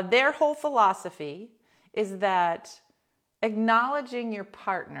 their whole philosophy is that acknowledging your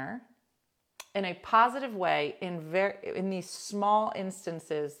partner in a positive way in these small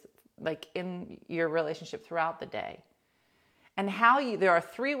instances, like in your relationship throughout the day, and there are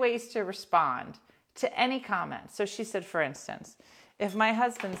 3 ways to respond to any comment. So she said, for instance, if my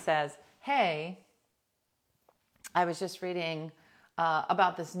husband says, hey, I was just reading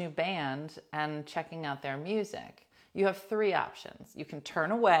about this new band and checking out their music. You have three options. You can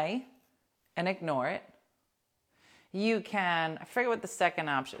turn away and ignore it. You can, I forget what the second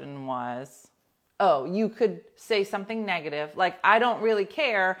option was. Oh, you could say something negative, like, I don't really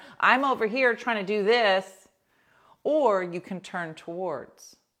care. I'm over here trying to do this. Or you can turn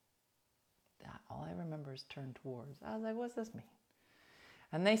towards. All I remember is turn towards. I was like, what's this mean?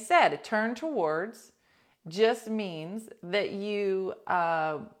 And they said turn towards just means that you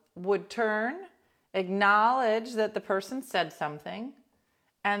would turn, acknowledge that the person said something,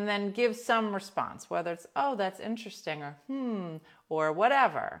 and then give some response, whether it's, oh, that's interesting, or or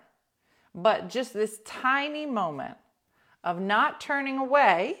whatever. But just this tiny moment of not turning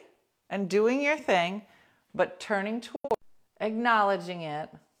away and doing your thing, but turning toward, acknowledging it.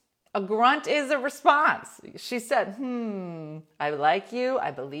 A grunt is a response. She said, I like you,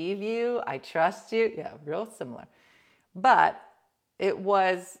 I believe you, I trust you. Yeah, real similar. But it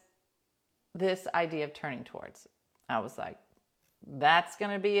was this idea of turning towards. I was like, that's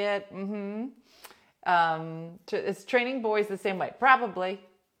going to be it. Is training boys the same way? Probably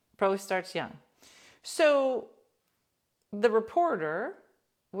starts young. So the reporter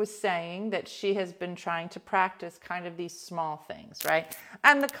was saying that she has been trying to practice kind of these small things, right?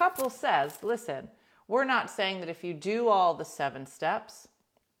 And the couple says, listen, we're not saying that if you do all the 7 steps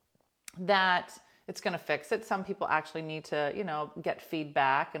that it's going to fix it. Some people actually need to, get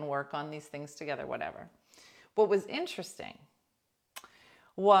feedback and work on these things together, whatever. What was interesting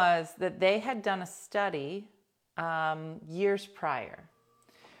was that they had done a study years prior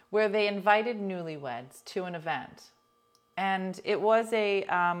where they invited newlyweds to an event. And it was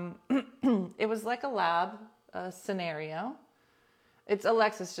it was like a lab scenario. It's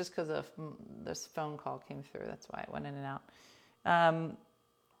Alexis just because of this phone call came through. That's why it went in and out.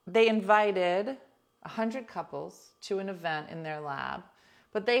 They invited 100 couples to an event in their lab,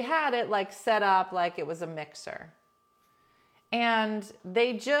 but they had it like set up like it was a mixer. And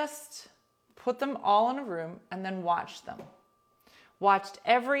they just put them all in a room and then watched them. Watched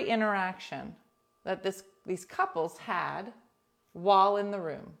every interaction that these couples had while in the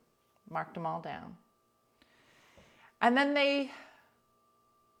room. Marked them all down. And then they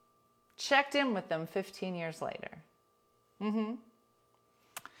checked in with them 15 years later.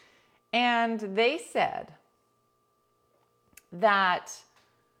 And they said that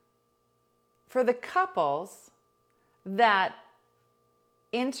for the couples that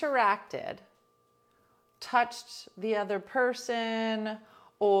interacted, touched the other person,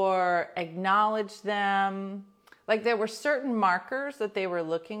 or acknowledged them, like there were certain markers that they were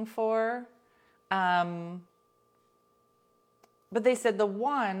looking for. But they said the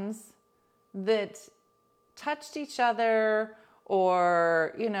ones that touched each other,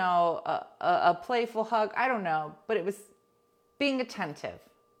 or, a playful hug, I don't know, but it was being attentive.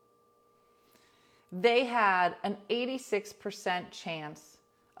 They had an 86% chance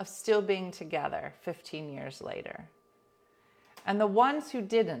of still being together 15 years later. And the ones who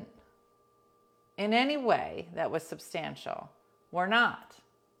didn't, in any way that was substantial, were not.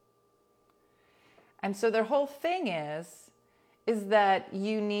 And so their whole thing is that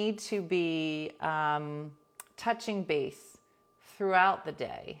you need to be touching base throughout the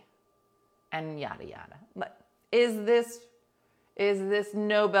day, and yada yada. Is this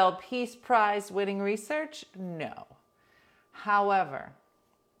Nobel Peace Prize winning research? No. However,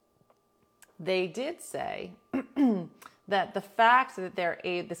 they did say that the fact that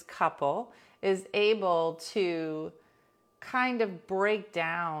this couple is able to kind of break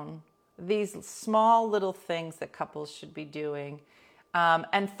down these small little things that couples should be doing,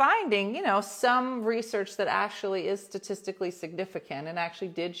 and finding, some research that actually is statistically significant and actually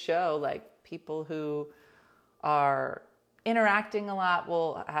did show like people who are interacting a lot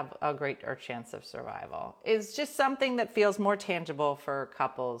will have a greater chance of survival. It's just something that feels more tangible for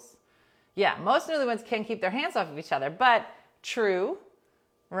couples. Yeah, most newlyweds can keep their hands off of each other, but true,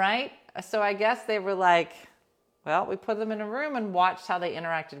 right? So I guess they were like, well, we put them in a room and watched how they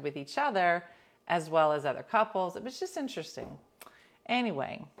interacted with each other as well as other couples. It was just interesting.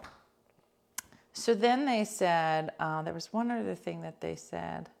 Anyway, so then they said, there was one other thing that they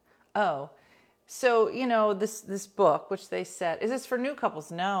said. Oh, so, this book, which they said, is this for new couples?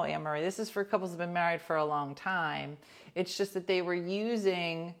 No, Anne-Marie, this is for couples who have been married for a long time. It's just that they were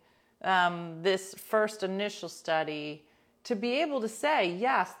using this first initial study to be able to say,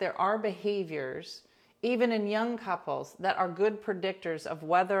 yes, there are behaviors, even in young couples, that are good predictors of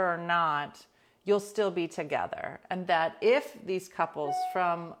whether or not you'll still be together. And that if these couples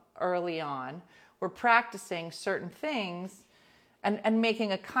from early on were practicing certain things, and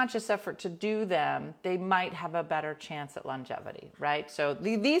making a conscious effort to do them, they might have a better chance at longevity, right? So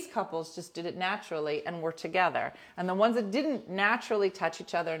these couples just did it naturally and were together. And the ones that didn't naturally touch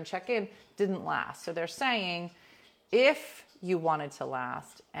each other and check in didn't last. So they're saying, if you wanted to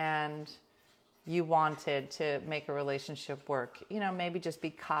last and you wanted to make a relationship work, maybe just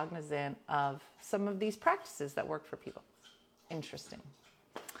be cognizant of some of these practices that work for people. Interesting.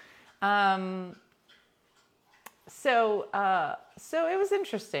 So it was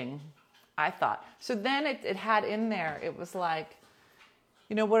interesting, I thought. So then it had in there, it was like,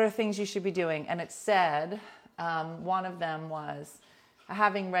 what are things you should be doing? And it said, one of them was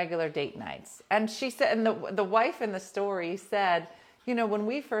having regular date nights. And she said, and the wife in the story said, when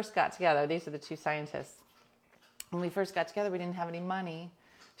we first got together, these are the two scientists, when we first got together, we didn't have any money.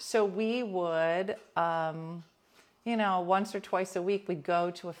 So we would, once or twice a week, we'd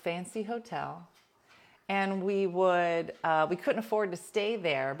go to a fancy hotel. And we couldn't afford to stay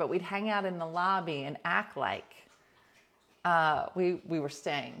there, but we'd hang out in the lobby and act like we were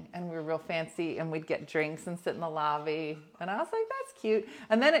staying, and we were real fancy, and we'd get drinks and sit in the lobby. And I was like, that's cute.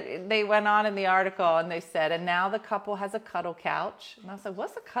 And then they went on in the article and they said, and now the couple has a cuddle couch. And I was like,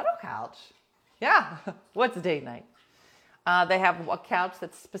 what's a cuddle couch? Yeah, what's date night? They have a couch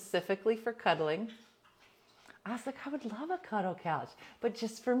that's specifically for cuddling. I was like, I would love a cuddle couch, but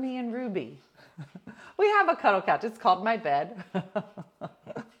just for me and Ruby. We have a cuddle couch. It's called my bed. That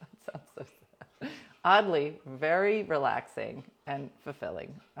sounds so sad. Oddly, very relaxing and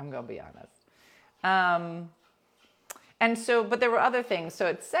fulfilling. I'm going to be honest. But there were other things. So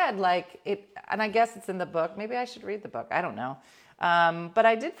it said and I guess it's in the book. Maybe I should read the book. I don't know. But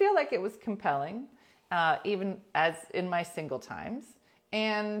I did feel like it was compelling, even as in my single times.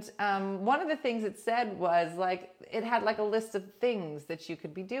 And one of the things it said was it had a list of things that you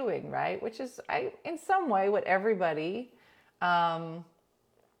could be doing, right? Which is, in some way, what everybody,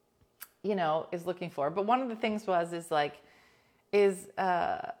 is looking for. But one of the things is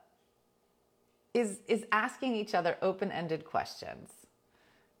asking each other open-ended questions.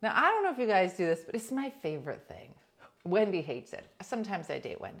 Now, I don't know if you guys do this, but it's my favorite thing. Wendy hates it. Sometimes I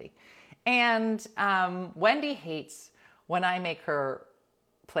date Wendy. And Wendy hates when I make her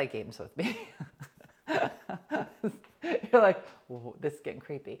play games with me. You're like, whoa, this is getting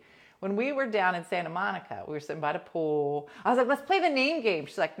creepy. When we were down in Santa Monica, we were sitting by the pool. I was like, let's play the name game.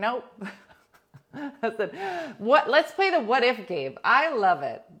 She's like, nope. I said, let's play the what if game. I love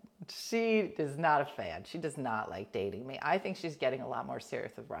it. She is not a fan. She does not like dating me. I think she's getting a lot more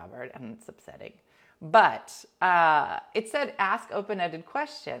serious with Robert, and it's upsetting. But it said ask open-ended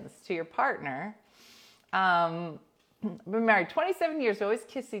questions to your partner. We've been married 27 years. We always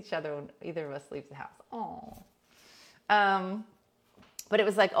kiss each other when either of us leaves the house. Aww. But it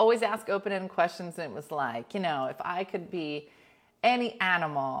was always ask open-ended questions. And it was if I could be any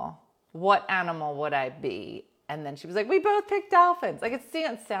animal, what animal would I be? And then she was like, we both picked dolphins. It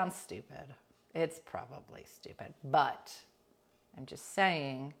sounds stupid. It's probably stupid. But I'm just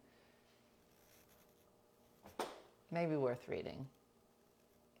saying, maybe worth reading.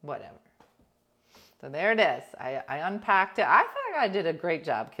 Whatever. So there it is. I unpacked it. I thought I did a great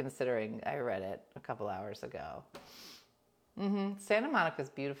job considering I read it a couple hours ago. Santa Monica's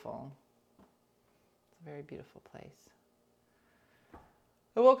beautiful. It's a very beautiful place.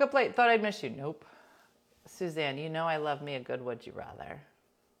 I woke up late, thought I'd miss you. Nope. Suzanne, I love me a good would you rather.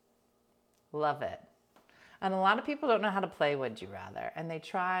 Love it. And a lot of people don't know how to play would you rather. And they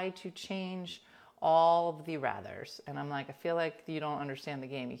try to change all of the rathers. And I'm like, I feel like you don't understand the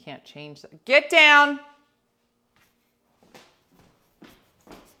game. You can't change that. Get down.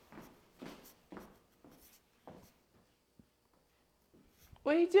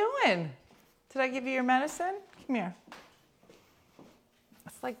 What are you doing? Did I give you your medicine? Come here.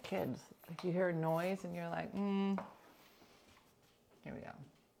 It's like kids. You hear a noise and you're like, Here we go.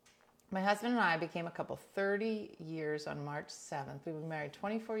 My husband and I became a couple 30 years on March 7th. We've been married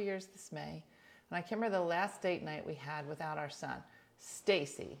 24 years this May. And I can remember the last date night we had without our son.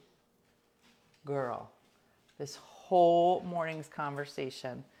 Stacy, girl, this whole morning's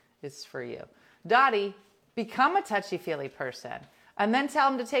conversation is for you. Dottie, become a touchy-feely person and then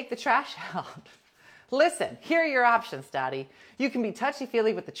tell him to take the trash out. Listen, here are your options, Dottie. You can be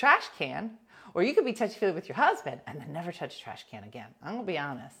touchy-feely with the trash can, or you could be touchy-feely with your husband and then never touch a trash can again. I'm going to be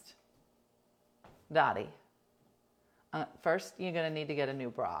honest. Dottie, first you're going to need to get a new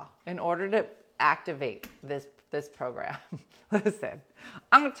bra in order to activate this program. Listen,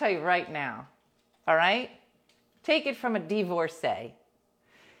 I'm going to tell you right now, all right? Take it from a divorcee.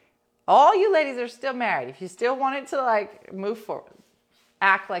 All you ladies are still married. If you still wanted to move forward,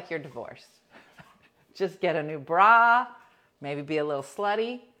 act like you're divorced. Just get a new bra, maybe be a little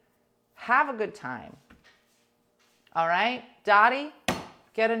slutty. Have a good time. All right? Dottie,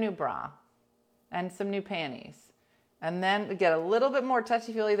 get a new bra and some new panties. And then get a little bit more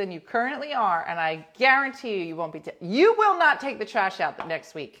touchy-feely than you currently are, and I guarantee you, you won't be... you will not take the trash out the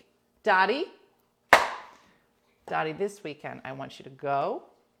next week. Dottie, this weekend, I want you to go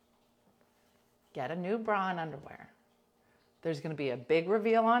get a new bra and underwear. There's going to be a big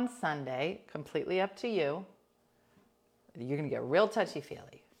reveal on Sunday, completely up to you. You're going to get real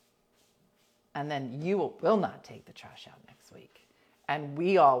touchy-feely. And then you will not take the trash out next week. And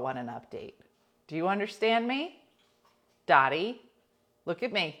we all want an update. Do you understand me? Dottie, look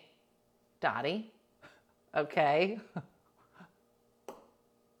at me. Dottie, okay?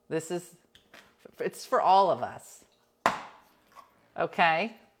 It's for all of us.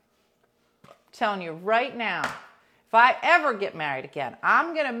 Okay? I'm telling you right now, if I ever get married again,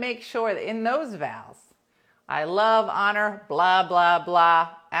 I'm going to make sure that in those vows, I love, honor, blah, blah, blah,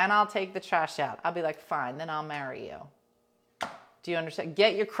 and I'll take the trash out. I'll be like, fine, then I'll marry you. Do you understand?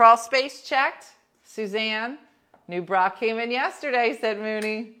 Get your crawl space checked, Suzanne. New bra came in yesterday, said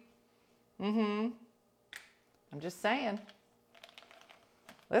Mooney. I'm just saying.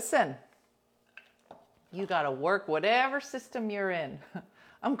 Listen, you got to work whatever system you're in.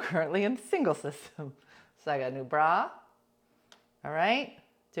 I'm currently in the single system. So I got a new bra. All right,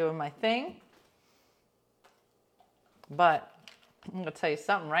 doing my thing. But I'm going to tell you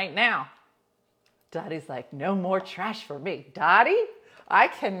something right now. Dottie's like, no more trash for me. Dottie, I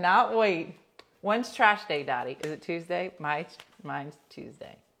cannot wait. When's trash day, Dottie? Is it Tuesday? Mine's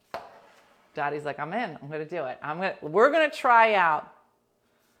Tuesday. Dottie's like, I'm in. I'm going to do it. We're going to try out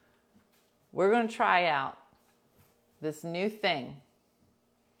this new thing.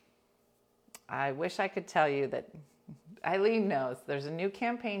 I wish I could tell you that Eileen knows. There's a new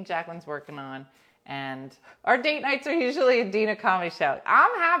campaign Jacqueline's working on, and our date nights are usually a Dina comedy show.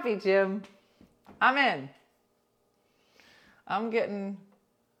 I'm happy, Jim. I'm in. I'm getting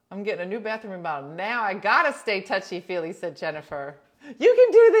a new bathroom remodel. Now I gotta stay touchy-feely, said Jennifer. You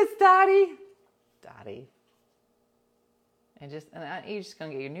can do this, Dottie. Dottie. And you're just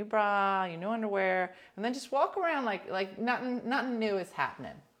gonna get your new bra, your new underwear, and then just walk around like nothing new is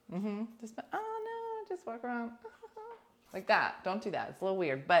happening. Just walk around like that. Don't do that. It's a little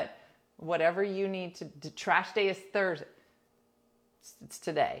weird. But whatever you need to trash day is Thursday. It's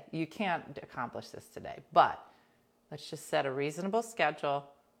today. You can't accomplish this today. But let's just set a reasonable schedule.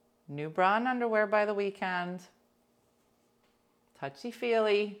 New bra and underwear by the weekend.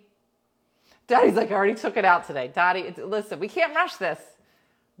 Touchy-feely. Dottie's like, I already took it out today. Dottie, listen, we can't rush this.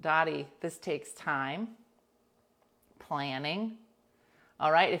 Dottie, this takes time. Planning.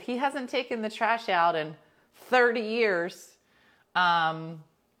 All right? If he hasn't taken the trash out in 30 years,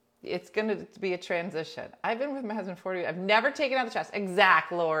 it's going to be a transition. I've been with my husband 40 years. I've never taken out the trash.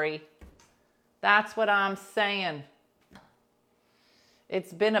 Exact, Lori. That's what I'm saying.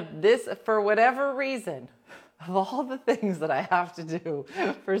 It's been for whatever reason, of all the things that I have to do,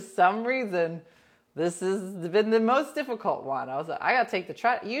 for some reason, this has been the most difficult one. I was like, I got to take the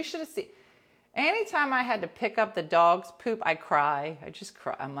trash. You should have seen. Anytime I had to pick up the dog's poop, I cry. I just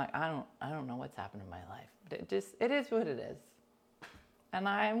cry. I'm like, I don't know what's happened in my life. But it is what it is. And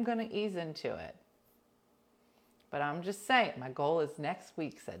I'm going to ease into it. But I'm just saying, my goal is next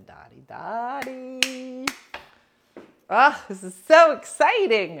week, said Dottie. Dottie. Oh, this is so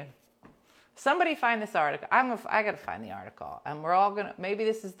exciting. Somebody find this article. I got to find the article. And we're all going to, maybe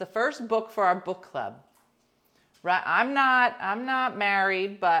this is the first book for our book club. Right? I'm not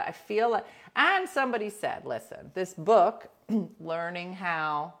married, but I feel like, and somebody said, listen, this book, learning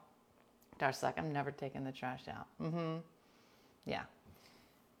how, Darcy's like, I'm never taking the trash out. Yeah.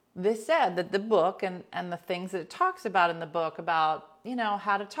 They said that the book and the things that it talks about in the book about,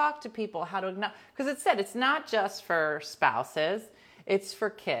 how to talk to people, how to acknowledge, because it said it's not just for spouses, it's for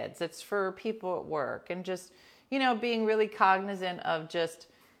kids, it's for people at work, and just, being really cognizant of just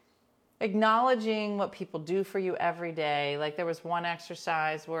acknowledging what people do for you every day. Like there was one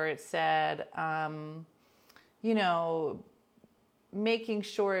exercise where it said, making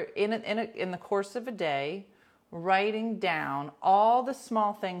sure in the course of a day, writing down all the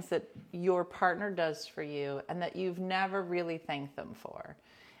small things that your partner does for you and that you've never really thanked them for.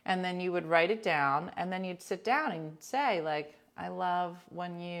 And then you would write it down, and then you'd sit down and say, like, I love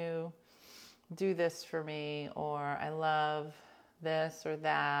when you do this for me, or I love this or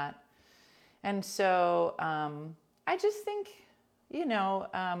that. And so I just think,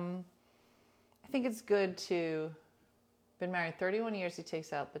 I think it's good to, been married 31 years, he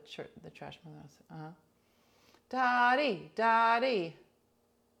takes out the trash from the house. Dottie.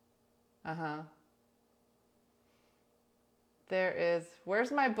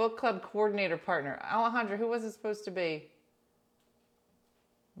 Where's my book club coordinator partner? Alejandra, who was it supposed to be?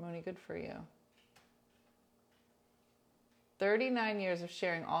 Mooney, good for you. 39 years of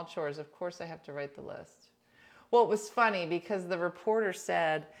sharing all chores. Of course I have to write the list. Well, it was funny because the reporter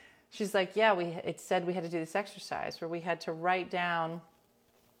said, she's like, yeah, it said we had to do this exercise where we had to write down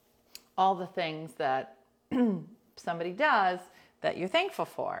all the things that somebody does that you're thankful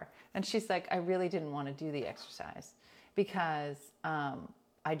for. And she's like, I really didn't want to do the exercise because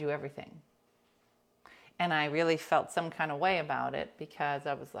I do everything. And I really felt some kind of way about it because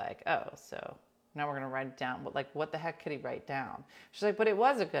I was like, oh, so now we're going to write it down. But like, what the heck could he write down? She's like, but it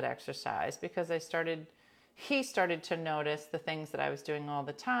was a good exercise because he started to notice the things that I was doing all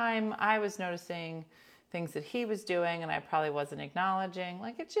the time. I was noticing things that he was doing and I probably wasn't acknowledging.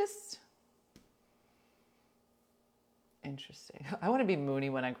 Like, it just interesting. I want to be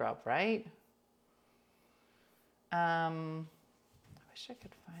Mooney when I grow up, right? I wish I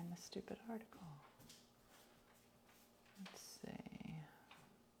could find the stupid article. Let's see.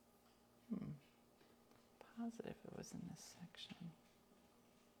 Positive it was in this section.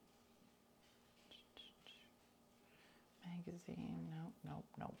 Magazine. Nope.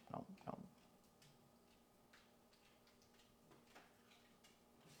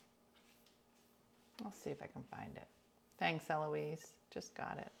 I'll see if I can find it. Thanks, Eloise. Just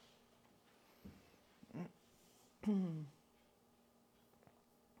got it.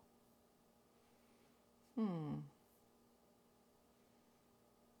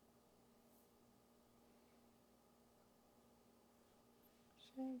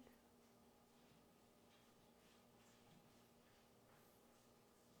 Shake.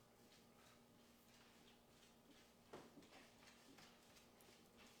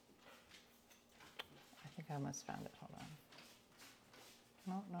 I think I almost found it. Hold on.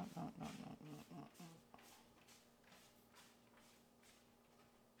 No.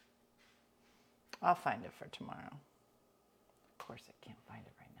 I'll find it for tomorrow. Of course, I can't find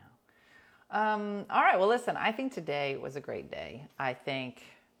it right now. All right. Well, listen, I think today was a great day. I think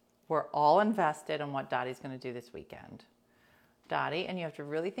we're all invested in what Dottie's going to do this weekend. Dottie, and you have to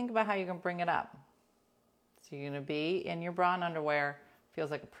really think about how you're going to bring it up. So you're going to be in your bra and underwear.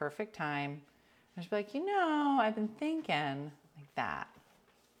 Feels like a perfect time. And she'll be like, I've been thinking like that.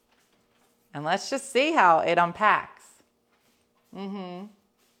 And let's just see how it unpacks. We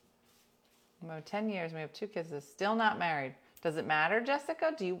have 10 years and we have 2 kids that's still not married. Does it matter,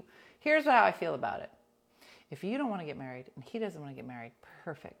 Jessica? Here's how I feel about it. If you don't want to get married and he doesn't want to get married,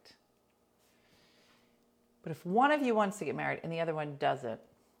 perfect. But if one of you wants to get married and the other one doesn't,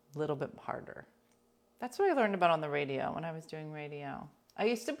 a little bit harder. That's what I learned about on the radio when I was doing radio. I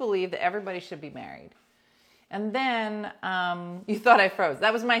used to believe that everybody should be married. And then you thought I froze.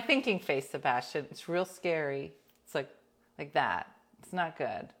 That was my thinking face, Sebastian. It's real scary. It's like that. It's not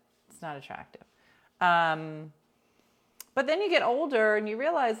good. It's not attractive. But then you get older and you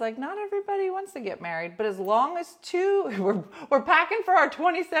realize not everybody wants to get married. But as long as 2, we're packing for our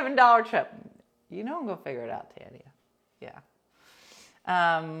 $27 trip. I'm going to figure it out, Tanya. Yeah.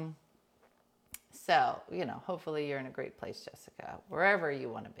 So, hopefully you're in a great place, Jessica, wherever you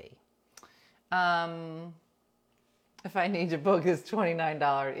want to be. If I need to book is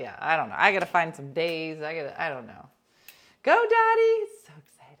 $29. Yeah, I don't know. I got to find some days. I don't know. Go, Dottie. So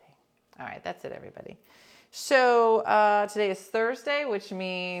exciting. All right, that's it, everybody. So today is Thursday, which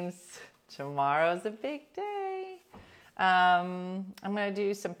means tomorrow's a big day. I'm going to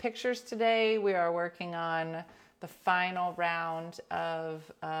do some pictures today. We are working on the final round of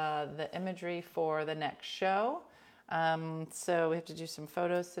the imagery for the next show. So we have to do some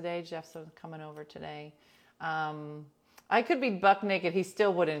photos today. Jeff's coming over today. I could be buck naked. He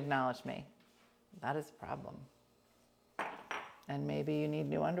still wouldn't acknowledge me. That is a problem. And maybe you need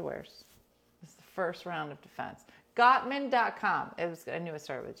new underwears. This is the first round of defense. Gottman.com. I knew it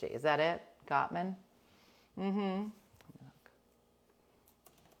started with G. Is that it? Gottman? Mm-hmm.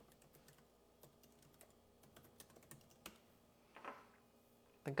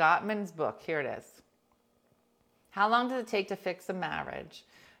 The Gottman's book. Here it is. How long does it take to fix a marriage?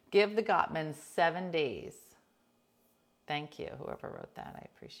 Give the Gottmans 7 days. Thank you, whoever wrote that. I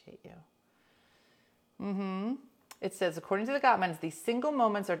appreciate you. It says, according to the Gottmans, these single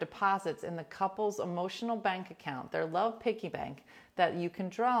moments are deposits in the couple's emotional bank account, their love piggy bank that you can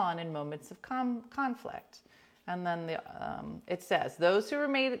draw on in moments of conflict. And then it says, those who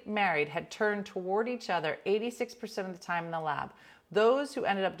were married had turned toward each other 86% of the time in the lab. Those who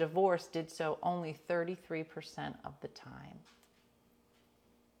ended up divorced did so only 33% of the time.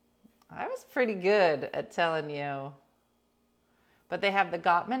 I was pretty good at telling you. But they have the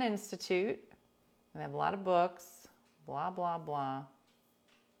Gottman Institute. They have a lot of books, Blah, blah, blah.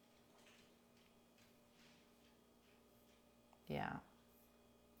 Yeah.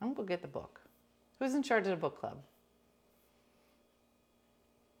 I'm going to go get the book. Who's in charge of the book club?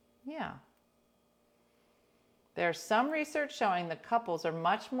 Yeah. There's some research showing that couples are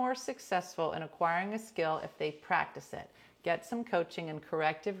much more successful in acquiring a skill if they practice it. Get some coaching and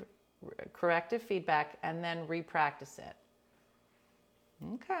corrective feedback and then re-practice it.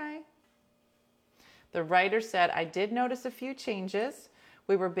 Okay. The writer said, I did notice a few changes.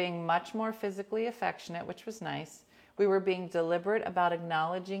 We were being much more physically affectionate, which was nice. We were being deliberate about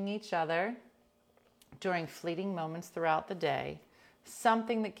acknowledging each other during fleeting moments throughout the day,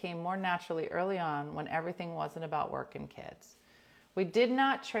 something that came more naturally early on when everything wasn't about work and kids. We did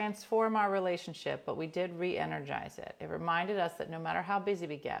not transform our relationship, but we did re-energize it. It reminded us that no matter how busy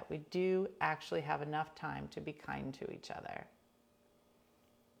we get, we do actually have enough time to be kind to each other.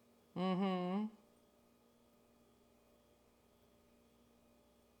 Mm-hmm.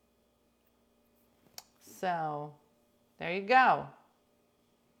 So, there you go.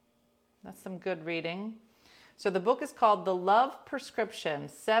 That's some good reading. So the book is called The Love Prescription,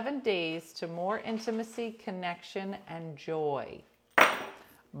 7 Days to More Intimacy, Connection, and Joy.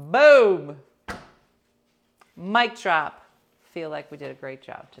 Boom! Mic drop. Feel like we did a great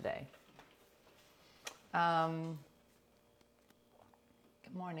job today. Good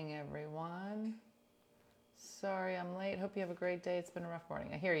morning, everyone. Sorry I'm late. Hope you have a great day. It's been a rough morning.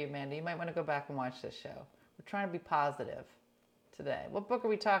 I hear you, Mandy. You might want to go back and watch this show. We're trying to be positive today. What book are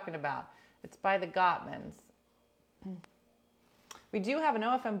we talking about? It's by the Gottmans. We do have an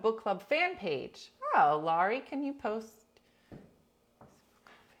OFM Book Club fan page. Oh, Laurie, can you post?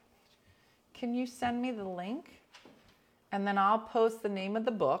 Can you send me the link? And then I'll post the name of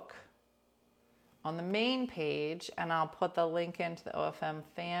the book on the main page, and I'll put the link into the OFM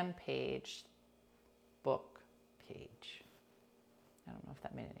fan page, book page. I don't know if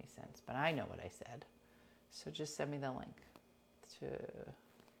that made any sense, but I know what I said. So just send me the link to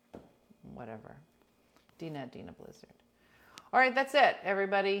whatever. Dina Blizzard. All right, that's it,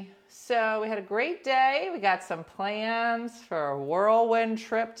 everybody. So we had a great day. We got some plans for a whirlwind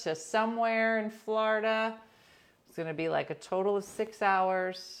trip to somewhere in Florida. It's going to be like a total of 6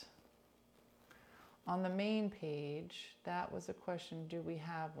 hours. On the main page, that was a question, do we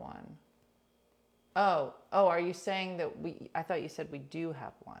have one? Oh, are you saying that I thought you said we do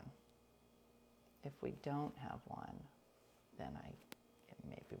have one. If we don't have one, then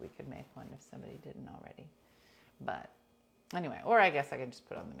maybe we could make one if somebody didn't already. But anyway, or I guess I can just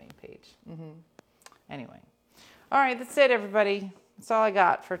put it on the main page. Anyway. All right, that's it, everybody. That's all I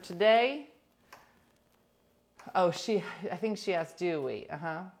got for today. Oh, I think she asked, do we?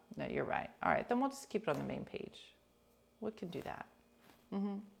 No, you're right. All right, then we'll just keep it on the main page. We can do that.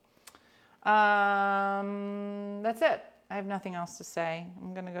 That's it. I have nothing else to say.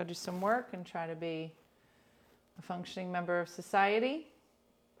 I'm going to go do some work and try to be a functioning member of society.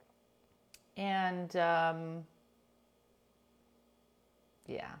 And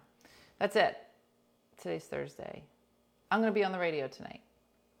yeah, that's it. Today's Thursday. I'm going to be on the radio tonight.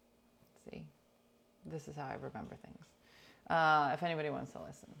 See, this is how I remember things. If anybody wants to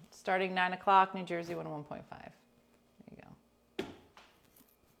listen. Starting 9 o'clock, New Jersey 101.5. There you go.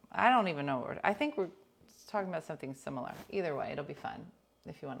 I don't even know. I think we're talking about something similar. Either way, it'll be fun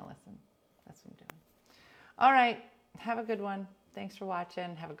if you want to listen. That's what I'm doing. All right. Have a good one. Thanks for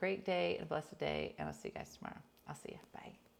watching. Have a great day and a blessed day. And I'll see you guys tomorrow. I'll see you. Bye.